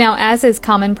individual. Now, as is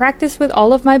common practice with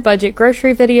all of my budget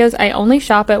grocery videos, I only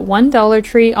shop at one Dollar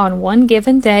Tree on one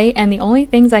given day, and the only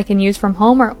things I can use from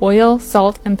home are oil,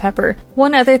 salt, and pepper.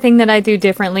 One other thing that I do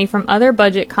differently from other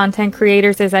budget content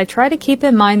creators is I try to keep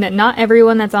in mind that not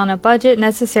everyone that's on a budget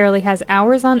necessarily has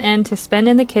hours on end to spend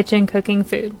in the kitchen cooking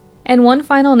food. And one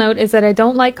final note is that I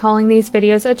don't like calling these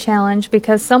videos a challenge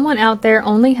because someone out there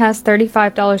only has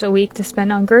 $35 a week to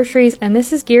spend on groceries, and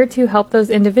this is geared to help those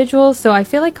individuals, so I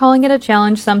feel like calling it a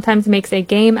challenge sometimes makes a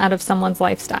game out of someone's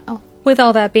lifestyle. With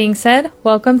all that being said,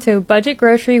 welcome to Budget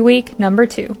Grocery Week number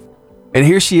 2. And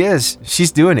here she is.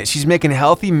 She's doing it. She's making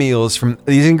healthy meals from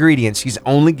these ingredients she's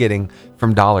only getting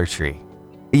from Dollar Tree.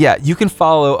 Yeah, you can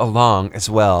follow along as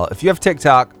well. If you have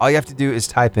TikTok, all you have to do is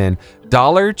type in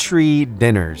Dollar Tree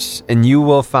Dinners and you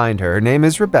will find her. Her name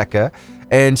is Rebecca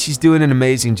and she's doing an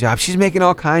amazing job. She's making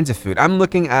all kinds of food. I'm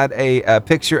looking at a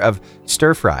picture of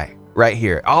stir fry right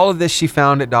here. All of this she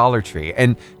found at Dollar Tree.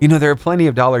 And there are plenty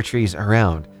of Dollar Trees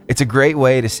around. It's a great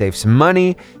way to save some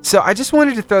money. So I just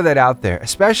wanted to throw that out there,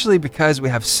 especially because we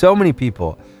have so many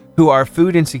people who are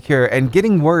food insecure and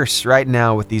getting worse right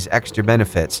now with these extra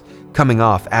benefits coming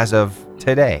off as of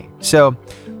today. So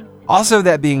also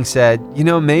that being said,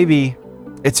 maybe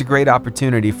it's a great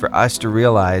opportunity for us to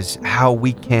realize how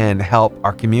we can help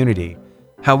our community,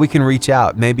 how we can reach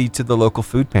out maybe to the local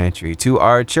food pantry, to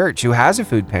our church who has a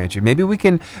food pantry. Maybe we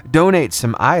can donate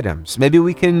some items. Maybe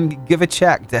we can give a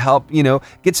check to help,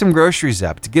 get some groceries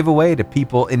up to give away to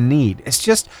people in need. It's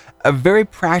just a very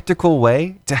practical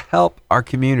way to help our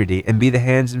community and be the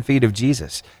hands and feet of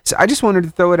Jesus. So I just wanted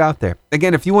to throw it out there.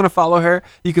 Again, if you want to follow her,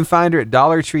 you can find her at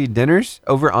Dollar Tree Dinners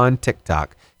over on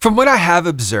TikTok. From what I have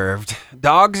observed,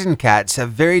 dogs and cats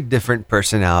have very different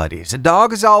personalities. A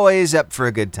dog is always up for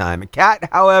a good time. A cat,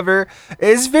 however,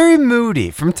 is very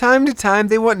moody. From time to time,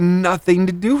 they want nothing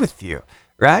to do with you,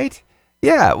 right?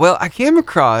 Yeah, well, I came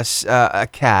across a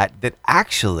cat that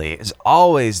actually is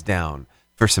always down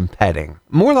for some petting.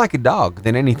 More like a dog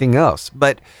than anything else.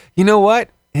 But you know what?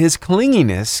 His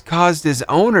clinginess caused his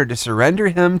owner to surrender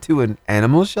him to an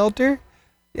animal shelter.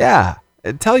 Yeah.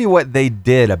 Tell you what they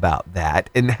did about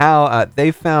that and how they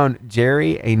found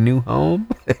Jerry a new home.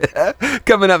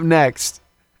 Coming up next,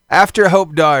 after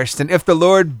Hope Darst and If the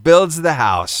Lord Builds the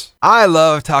House. I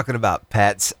love talking about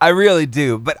pets. I really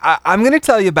do. But I'm going to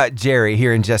tell you about Jerry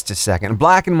here in just a second. A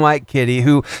black and white kitty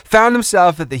who found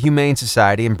himself at the Humane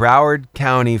Society in Broward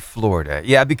County, Florida.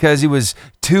 Yeah, because he was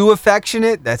too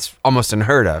affectionate. That's almost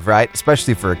unheard of, right?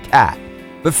 Especially for a cat.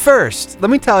 But first,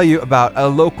 let me tell you about a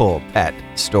local pet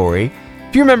story.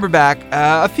 If you remember back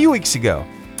a few weeks ago,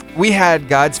 we had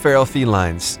God's Feral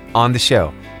Felines on the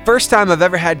show. First time I've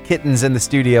ever had kittens in the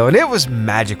studio, and it was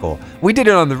magical. We did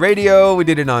it on the radio, we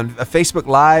did it on a Facebook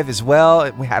Live as well,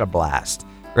 and we had a blast,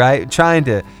 right? Trying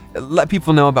to let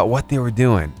people know about what they were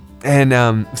doing.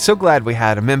 And so glad we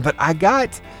had them in, but I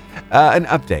got an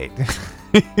update.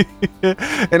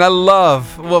 And I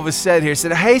love what was said here. It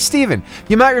said, hey, Stephen,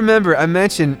 you might remember I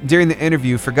mentioned during the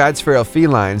interview for God's Feral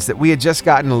Felines that we had just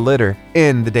gotten a litter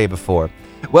in the day before.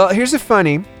 Well, here's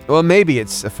maybe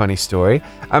it's a funny story.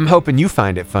 I'm hoping you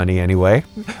find it funny anyway.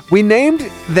 We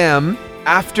named them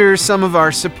after some of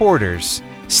our supporters.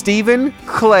 Stephen,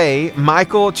 Clay,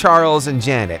 Michael, Charles, and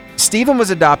Janet. Stephen was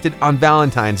adopted on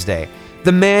Valentine's Day.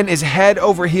 The man is head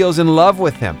over heels in love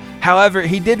with him. However,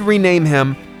 he did rename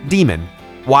him Demon.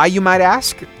 Why, you might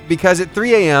ask? Because at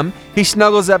 3 a.m., he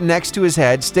snuggles up next to his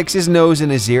head, sticks his nose in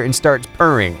his ear, and starts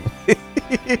purring.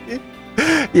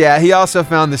 Yeah, he also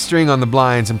found the string on the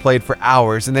blinds and played for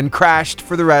hours and then crashed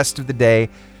for the rest of the day.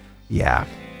 Yeah,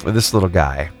 well, this little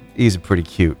guy, he's a pretty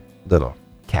cute little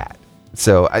cat.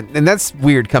 So, and that's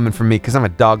weird coming from me because I'm a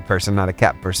dog person, not a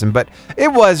cat person, but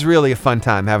it was really a fun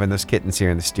time having those kittens here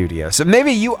in the studio. So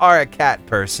maybe you are a cat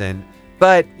person,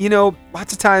 but,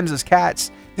 lots of times those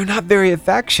cats, they're not very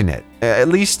affectionate, at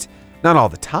least not all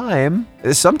the time.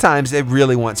 Sometimes they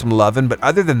really want some loving, but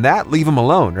other than that, leave them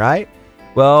alone, right?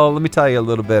 Well, let me tell you a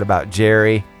little bit about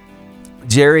Jerry.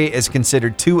 Jerry is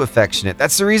considered too affectionate.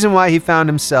 That's the reason why he found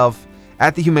himself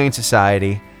at the Humane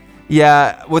Society.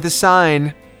 Yeah, with a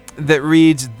sign that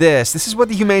reads this. This is what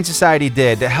the Humane Society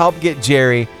did to help get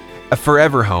Jerry a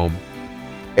forever home.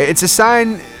 It's a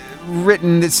sign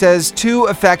written that says, too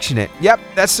affectionate. Yep,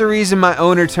 that's the reason my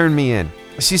owner turned me in.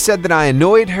 She said that I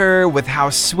annoyed her with how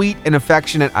sweet and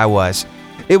affectionate I was.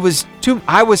 I was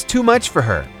too much for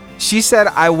her. She said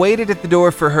I waited at the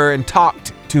door for her and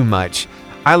talked too much.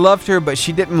 I loved her, but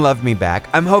she didn't love me back.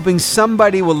 I'm hoping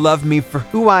somebody will love me for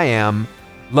who I am.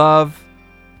 Love,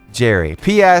 Jerry.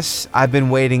 P.S. I've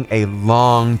been waiting a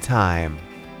long time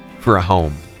for a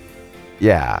home.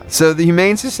 Yeah, so the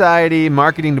Humane Society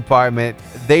marketing department,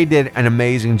 they did an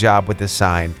amazing job with this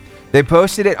sign. They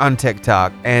posted it on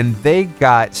TikTok, and they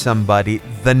got somebody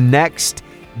the next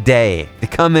day to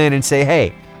come in and say,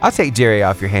 hey, I'll take Jerry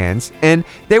off your hands. And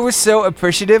they were so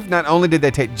appreciative. Not only did they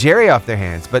take Jerry off their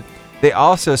hands, but they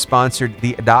also sponsored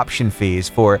the adoption fees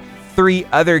for 3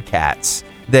 other cats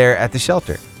there at the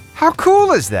shelter. How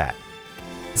cool is that?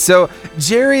 So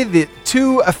Jerry, the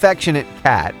too affectionate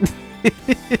cat,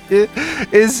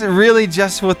 is really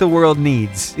just what the world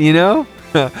needs,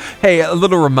 Hey, a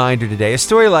little reminder today. A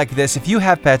story like this, if you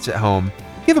have pets at home,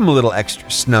 give them a little extra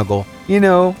snuggle.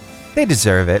 They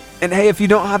deserve it. And hey, if you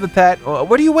don't have a pet,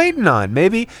 what are you waiting on?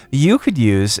 Maybe you could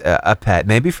use a pet,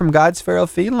 maybe from God's Feral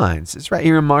Felines. It's right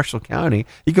here in Marshall County.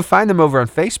 You can find them over on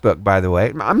Facebook, by the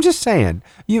way. I'm just saying,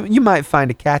 you might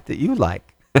find a cat that you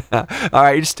like. All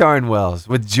right, you're Starring Wells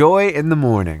with Joy in the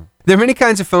Morning. There are many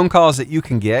kinds of phone calls that you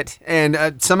can get,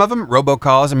 and some of them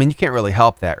robocalls. I mean, you can't really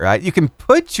help that, right? You can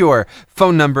put your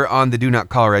phone number on the do not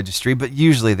call registry, but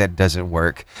usually that doesn't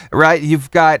work, right? You've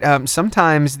got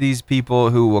sometimes these people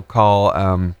who will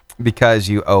call because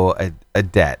you owe a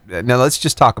debt. Now, let's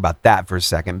just talk about that for a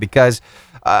second, because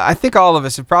I think all of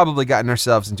us have probably gotten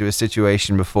ourselves into a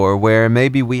situation before where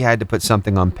maybe we had to put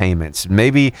something on payments.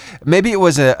 Maybe it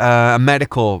was a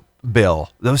medical bill.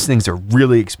 Those things are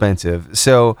really expensive.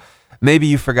 So maybe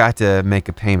you forgot to make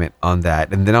a payment on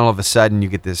that. And then all of a sudden you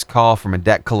get this call from a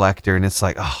debt collector and it's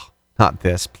like, oh, not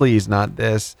this, please, not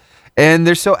this. And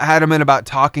they're so adamant about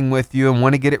talking with you and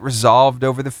want to get it resolved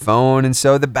over the phone. And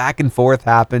so the back and forth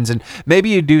happens. And maybe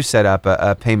you do set up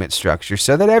a payment structure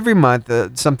so that every month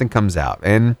something comes out.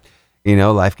 And,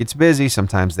 life gets busy.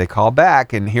 Sometimes they call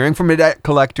back, and hearing from a debt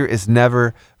collector is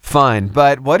never fun.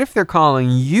 But what if they're calling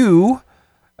you?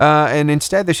 And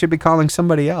instead, they should be calling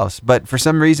somebody else. But for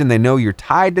some reason, they know you're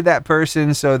tied to that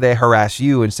person, so they harass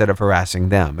you instead of harassing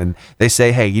them. And they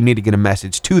say, hey, you need to get a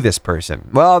message to this person.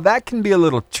 Well, that can be a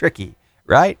little tricky,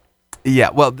 right?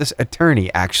 Yeah, well, this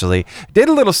attorney actually did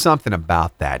a little something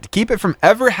about that to keep it from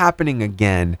ever happening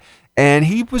again. And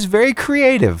he was very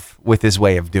creative with his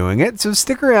way of doing it. So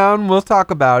stick around. We'll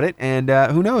talk about it. And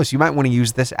who knows? You might want to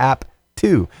use this app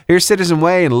too. Here's Citizen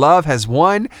Way and Love Has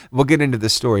Won. We'll get into the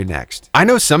story next. I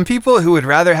know some people who would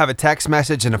rather have a text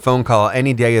message and a phone call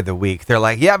any day of the week. They're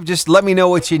like, yeah, just let me know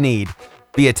what you need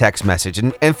via text message.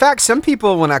 And in fact, some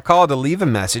people, when I call to leave a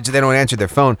message, they don't answer their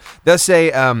phone. They'll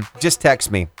say, just text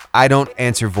me. I don't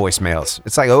answer voicemails.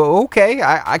 It's like, oh, okay,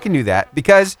 I can do that.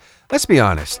 Because let's be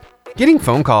honest, getting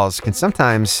phone calls can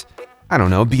sometimes,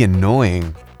 be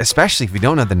annoying. especially if you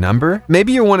don't know the number.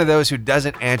 Maybe you're one of those who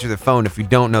doesn't answer the phone if you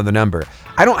don't know the number.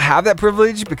 I don't have that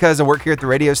privilege because I work here at the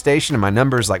radio station and my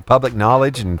number is like public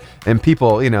knowledge and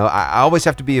people, I always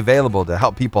have to be available to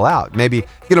help people out. Maybe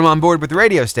get them on board with the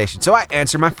radio station. So I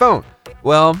answer my phone.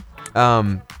 Well,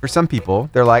 for some people,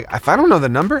 they're like, if I don't know the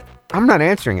number, I'm not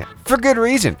answering it for good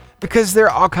reason, because there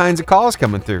are all kinds of calls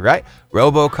coming through, right?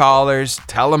 Robocallers,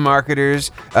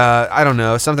 telemarketers, I don't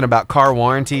know, something about car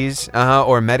warranties,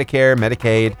 or Medicare,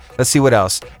 Medicaid. Let's see what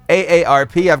else.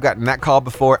 AARP, I've gotten that call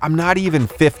before. I'm not even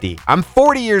 50. I'm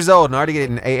 40 years old and already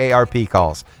getting AARP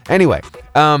calls. Anyway,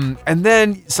 and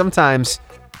then sometimes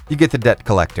you get the debt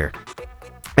collector,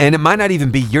 and it might not even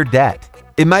be your debt.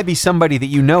 It might be somebody that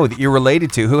you know that you're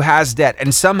related to who has debt,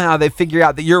 and somehow they figure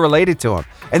out that you're related to them,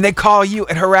 and they call you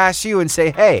and harass you and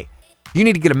say, hey, you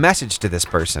need to get a message to this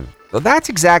person. Well, that's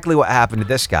exactly what happened to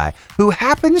this guy, who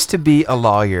happens to be a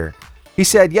lawyer. He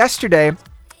said yesterday,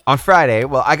 on Friday,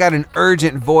 I got an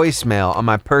urgent voicemail on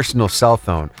my personal cell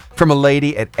phone from a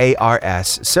lady at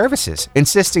ARS Services,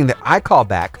 insisting that I call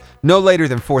back no later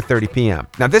than 4:30 p.m.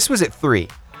 Now, this was at 3.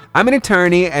 I'm an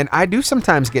attorney, and I do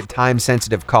sometimes get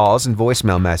time-sensitive calls and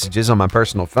voicemail messages on my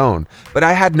personal phone, but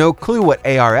I had no clue what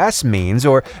ARS means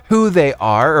or who they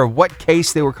are or what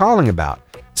case they were calling about.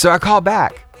 So I call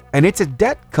back, and it's a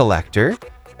debt collector,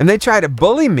 and they try to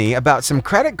bully me about some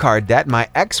credit card debt my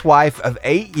ex-wife of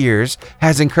 8 years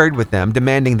has incurred with them,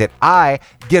 demanding that I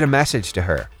get a message to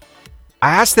her.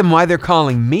 I asked them why they're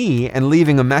calling me and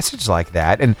leaving a message like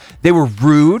that, and they were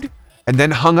rude and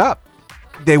then hung up.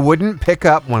 They wouldn't pick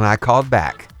up when I called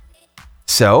back.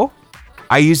 So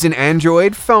I used an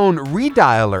Android phone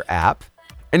redialer app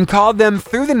and called them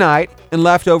through the night and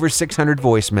left over 600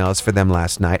 voicemails for them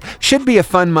last night. Should be a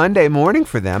fun Monday morning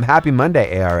for them. Happy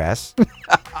Monday, ARS.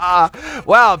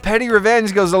 Wow, petty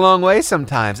revenge goes a long way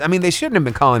sometimes. I mean, they shouldn't have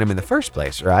been calling him in the first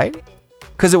place, right?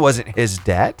 Because it wasn't his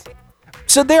debt.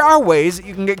 So there are ways that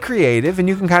you can get creative and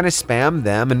you can kind of spam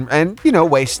them and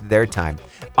waste their time.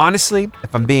 Honestly,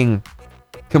 if I'm being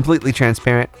completely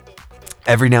transparent,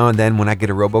 every now and then when I get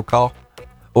a robocall,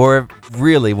 or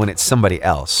really when it's somebody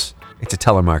else, it's a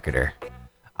telemarketer,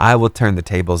 I will turn the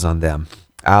tables on them.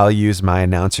 I'll use my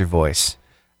announcer voice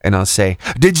and I'll say,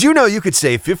 did you know you could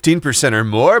save 15% or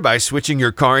more by switching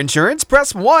your car insurance?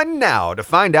 Press 1 now to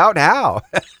find out how.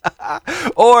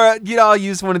 Or, I'll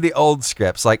use one of the old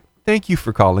scripts like, thank you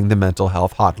for calling the mental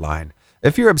health hotline.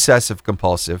 If you're obsessive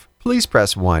compulsive, please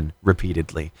press 1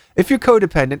 repeatedly. If you're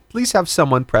codependent, please have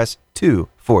someone press 2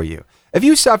 for you. If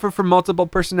you suffer from multiple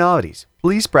personalities,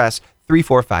 please press 3,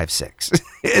 4, 5, 6.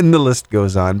 And the list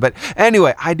goes on. But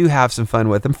anyway, I do have some fun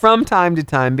with them from time to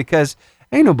time because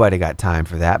ain't nobody got time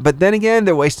for that. But then again,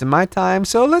 they're wasting my time,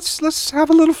 so let's have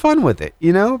a little fun with it,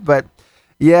 But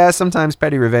yeah, sometimes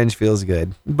petty revenge feels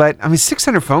good. But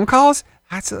 600 phone calls?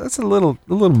 That's a little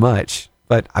much.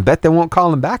 But I bet they won't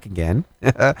call him back again.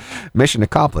 Mission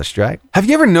accomplished, right? Have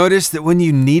you ever noticed that when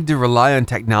you need to rely on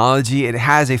technology, it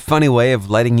has a funny way of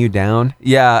letting you down?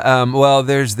 Yeah,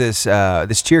 there's this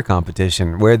cheer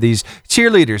competition where these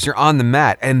cheerleaders are on the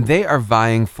mat and they are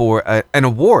vying for an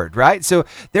award, right? So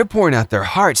they're pouring out their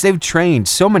hearts. They've trained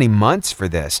so many months for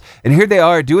this. And here they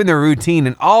are doing their routine,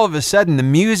 and all of a sudden the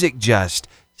music just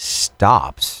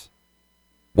stops.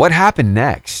 What happened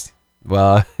next?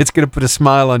 Well, it's going to put a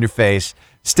smile on your face.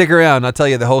 Stick around, I'll tell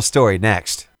you the whole story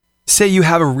next. Say you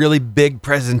have a really big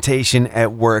presentation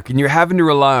at work and you're having to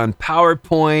rely on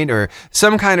PowerPoint or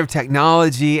some kind of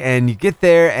technology, and you get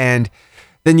there and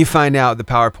then you find out the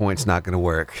PowerPoint's not going to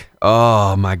work.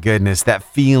 Oh my goodness, that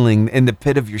feeling in the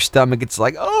pit of your stomach. It's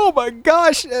like, oh my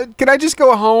gosh, can I just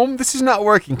go home? This is not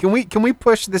working. Can we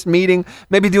push this meeting?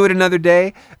 Maybe do it another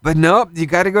day? But nope, you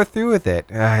got to go through with it.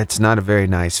 It's not a very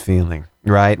nice feeling.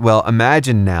 Right? Well,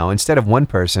 imagine now, instead of one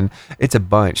person, it's a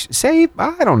bunch. Say,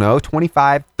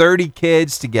 25, 30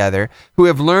 kids together who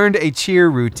have learned a cheer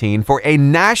routine for a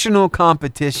national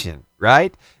competition,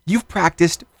 right? You've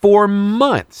practiced for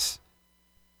months.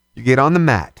 You get on the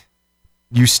mat,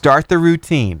 you start the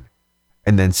routine,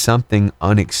 and then something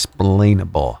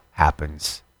unexplainable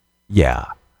happens. Yeah,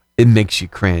 it makes you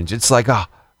cringe. It's like, oh,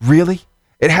 really?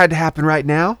 It had to happen right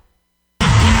now?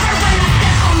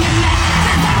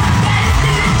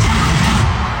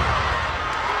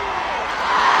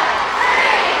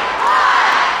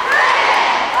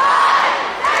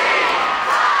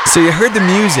 So you heard the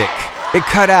music. It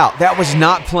cut out. That was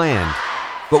not planned.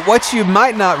 But what you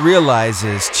might not realize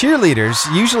is cheerleaders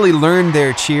usually learn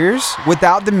their cheers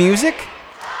without the music.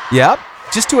 Yep,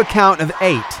 just to a count of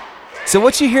 8. So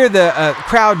what you hear the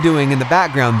crowd doing in the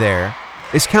background there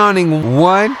is counting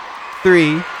 1,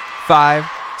 3, 5,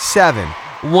 7.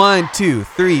 1, 2,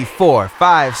 3, 4,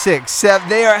 5, 6, 7.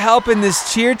 They are helping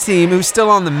this cheer team who's still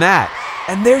on the mat.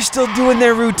 And they're still doing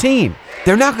their routine.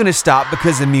 They're not going to stop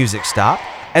because the music stopped.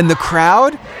 And the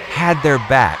crowd had their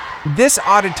back. This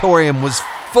auditorium was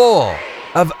full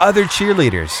of other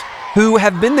cheerleaders who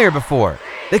have been there before.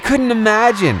 They couldn't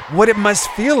imagine what it must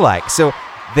feel like. So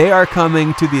they are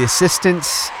coming to the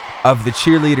assistance of the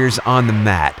cheerleaders on the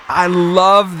mat. I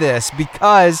love this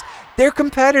because they're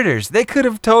competitors. They could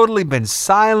have totally been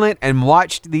silent and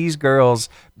watched these girls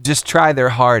just try their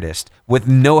hardest with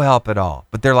no help at all.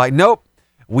 But they're like, nope,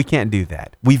 we can't do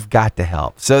that. We've got to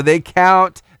help. So they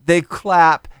count, they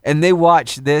clap, and they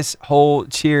watch this whole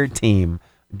cheer team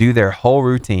do their whole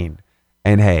routine.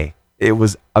 And hey, it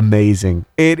was amazing.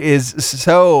 It is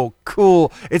so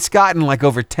cool. It's gotten like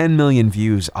over 10 million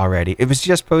views already. It was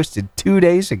just posted 2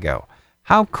 days ago.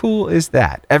 How cool is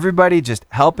that? Everybody just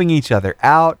helping each other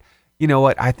out. You know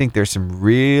what? I think there's some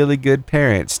really good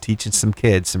parents teaching some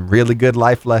kids some really good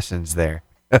life lessons there.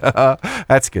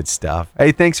 That's good stuff.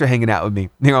 Hey, thanks for hanging out with me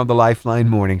here on the Lifeline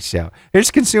Morning Show.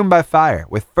 Here's Consumed by Fire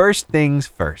with First Things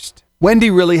First. Wendy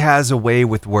really has a way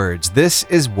with words. This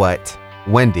is what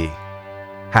Wendy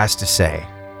has to say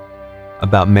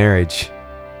about marriage.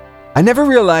 I never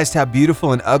realized how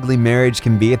beautiful and ugly marriage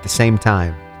can be at the same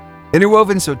time.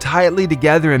 Interwoven so tightly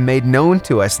together and made known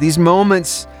to us, these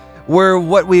moments were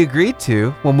what we agreed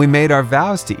to when we made our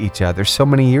vows to each other so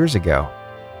many years ago.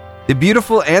 The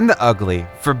beautiful and the ugly,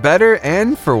 for better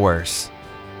and for worse.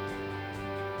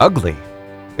 Ugly.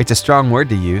 It's a strong word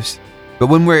to use, but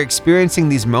when we're experiencing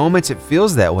these moments, it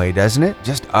feels that way, doesn't it?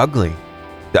 Just ugly.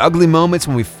 The ugly moments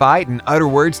when we fight and utter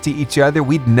words to each other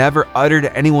we'd never utter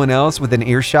to anyone else within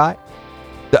earshot.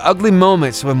 The ugly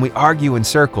moments when we argue in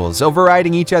circles,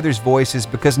 overriding each other's voices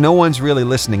because no one's really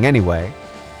listening anyway.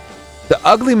 The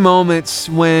ugly moments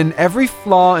when every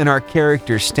flaw in our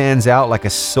character stands out like a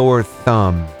sore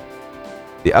thumb.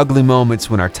 The ugly moments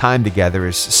when our time together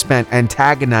is spent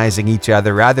antagonizing each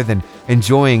other rather than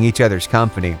enjoying each other's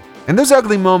company. And those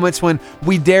ugly moments when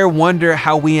we dare wonder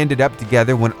how we ended up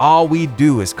together when all we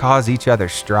do is cause each other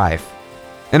strife.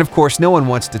 And of course, no one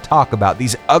wants to talk about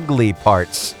these ugly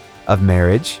parts of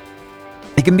marriage.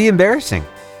 It can be embarrassing,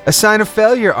 a sign of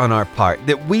failure on our part,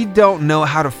 that we don't know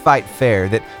how to fight fair,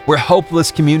 that we're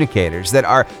hopeless communicators, that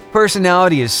our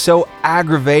personality is so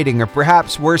aggravating, or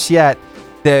perhaps worse yet,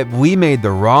 that we made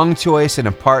the wrong choice in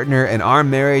a partner and our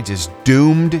marriage is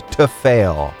doomed to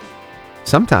fail.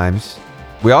 Sometimes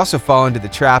we also fall into the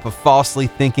trap of falsely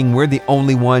thinking we're the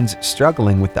only ones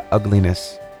struggling with the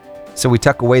ugliness. So we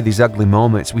tuck away these ugly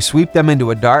moments. We sweep them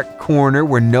into a dark corner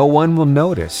where no one will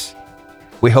notice.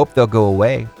 We hope they'll go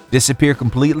away, disappear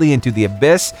completely into the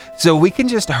abyss, so we can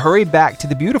just hurry back to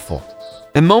the beautiful.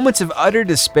 In moments of utter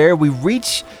despair, we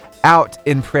reach out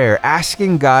in prayer,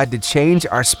 asking God to change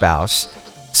our spouse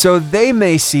so they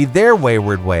may see their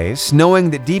wayward ways,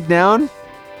 knowing that deep down,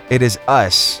 it is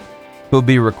us who'll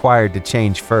be required to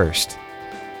change first.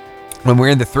 When we're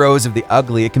in the throes of the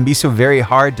ugly, it can be so very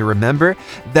hard to remember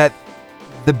that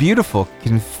the beautiful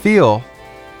can feel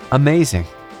amazing.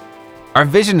 Our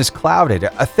vision is clouded,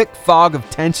 a thick fog of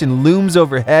tension looms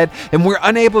overhead, and we're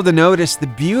unable to notice the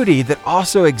beauty that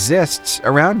also exists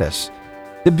around us.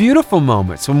 The beautiful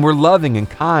moments when we're loving and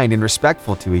kind and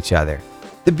respectful to each other.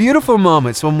 The beautiful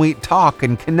moments when we talk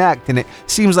and connect and it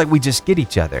seems like we just get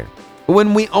each other.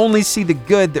 When we only see the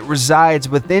good that resides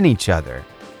within each other.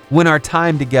 When our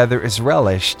time together is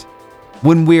relished.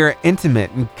 When we are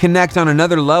intimate and connect on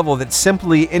another level that's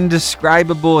simply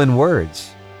indescribable in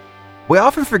words. We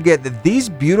often forget that these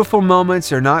beautiful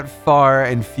moments are not far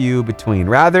and few between.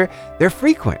 Rather, they're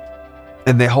frequent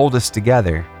and they hold us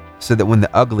together so that when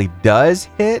the ugly does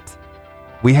hit,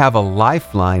 we have a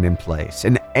lifeline in place,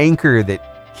 an anchor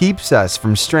that keeps us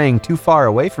from straying too far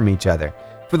away from each other.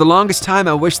 For the longest time,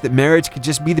 I wished that marriage could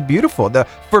just be the beautiful, the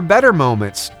for better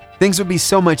moments. Things would be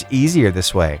so much easier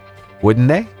this way, wouldn't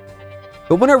they?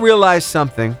 But when I realized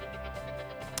something,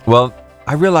 well,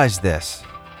 I realized this.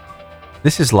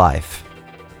 This is life,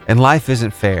 and life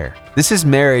isn't fair. This is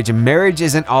marriage, and marriage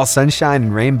isn't all sunshine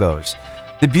and rainbows.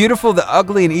 The beautiful, the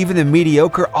ugly, and even the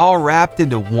mediocre all wrapped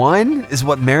into one is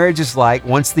what marriage is like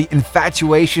once the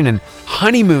infatuation and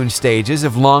honeymoon stages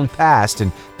have long passed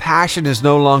and passion is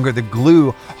no longer the glue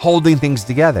holding things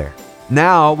together.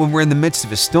 Now, when we're in the midst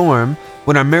of a storm,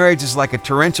 when our marriage is like a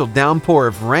torrential downpour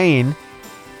of rain,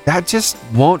 that just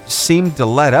won't seem to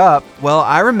let up. Well,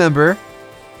 I remember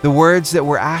the words that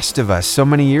were asked of us so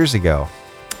many years ago,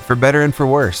 for better and for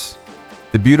worse,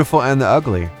 the beautiful and the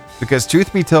ugly. Because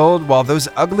truth be told, while those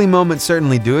ugly moments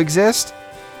certainly do exist,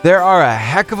 there are a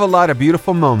heck of a lot of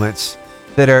beautiful moments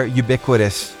that are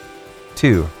ubiquitous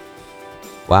too.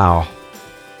 Wow.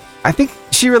 I think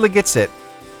she really gets it.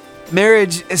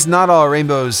 Marriage is not all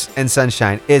rainbows and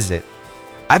sunshine, is it?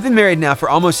 I've been married now for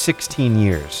almost 16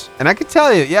 years. And I can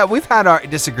tell you, yeah, we've had our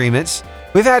disagreements.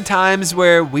 We've had times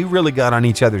where we really got on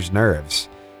each other's nerves.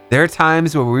 There are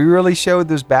times where we really showed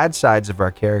those bad sides of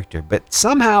our character. But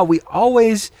somehow we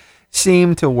always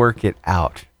seem to work it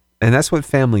out. And that's what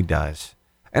family does.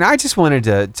 And I just wanted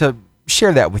to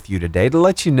share that with you today to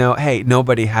let you know, hey,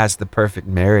 nobody has the perfect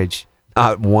marriage.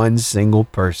 Not one single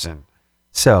person.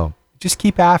 So just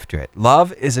keep after it.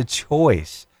 Love is a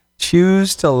choice.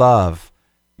 Choose to love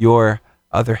your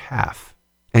other half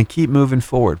and keep moving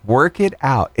forward. Work it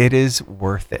out. It is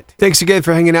worth it. Thanks again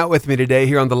for hanging out with me today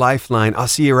here on The Lifeline. I'll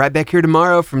see you right back here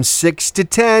tomorrow from 6 to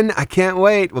 10. I can't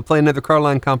wait. We'll play another car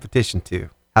line competition too.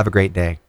 Have a great day.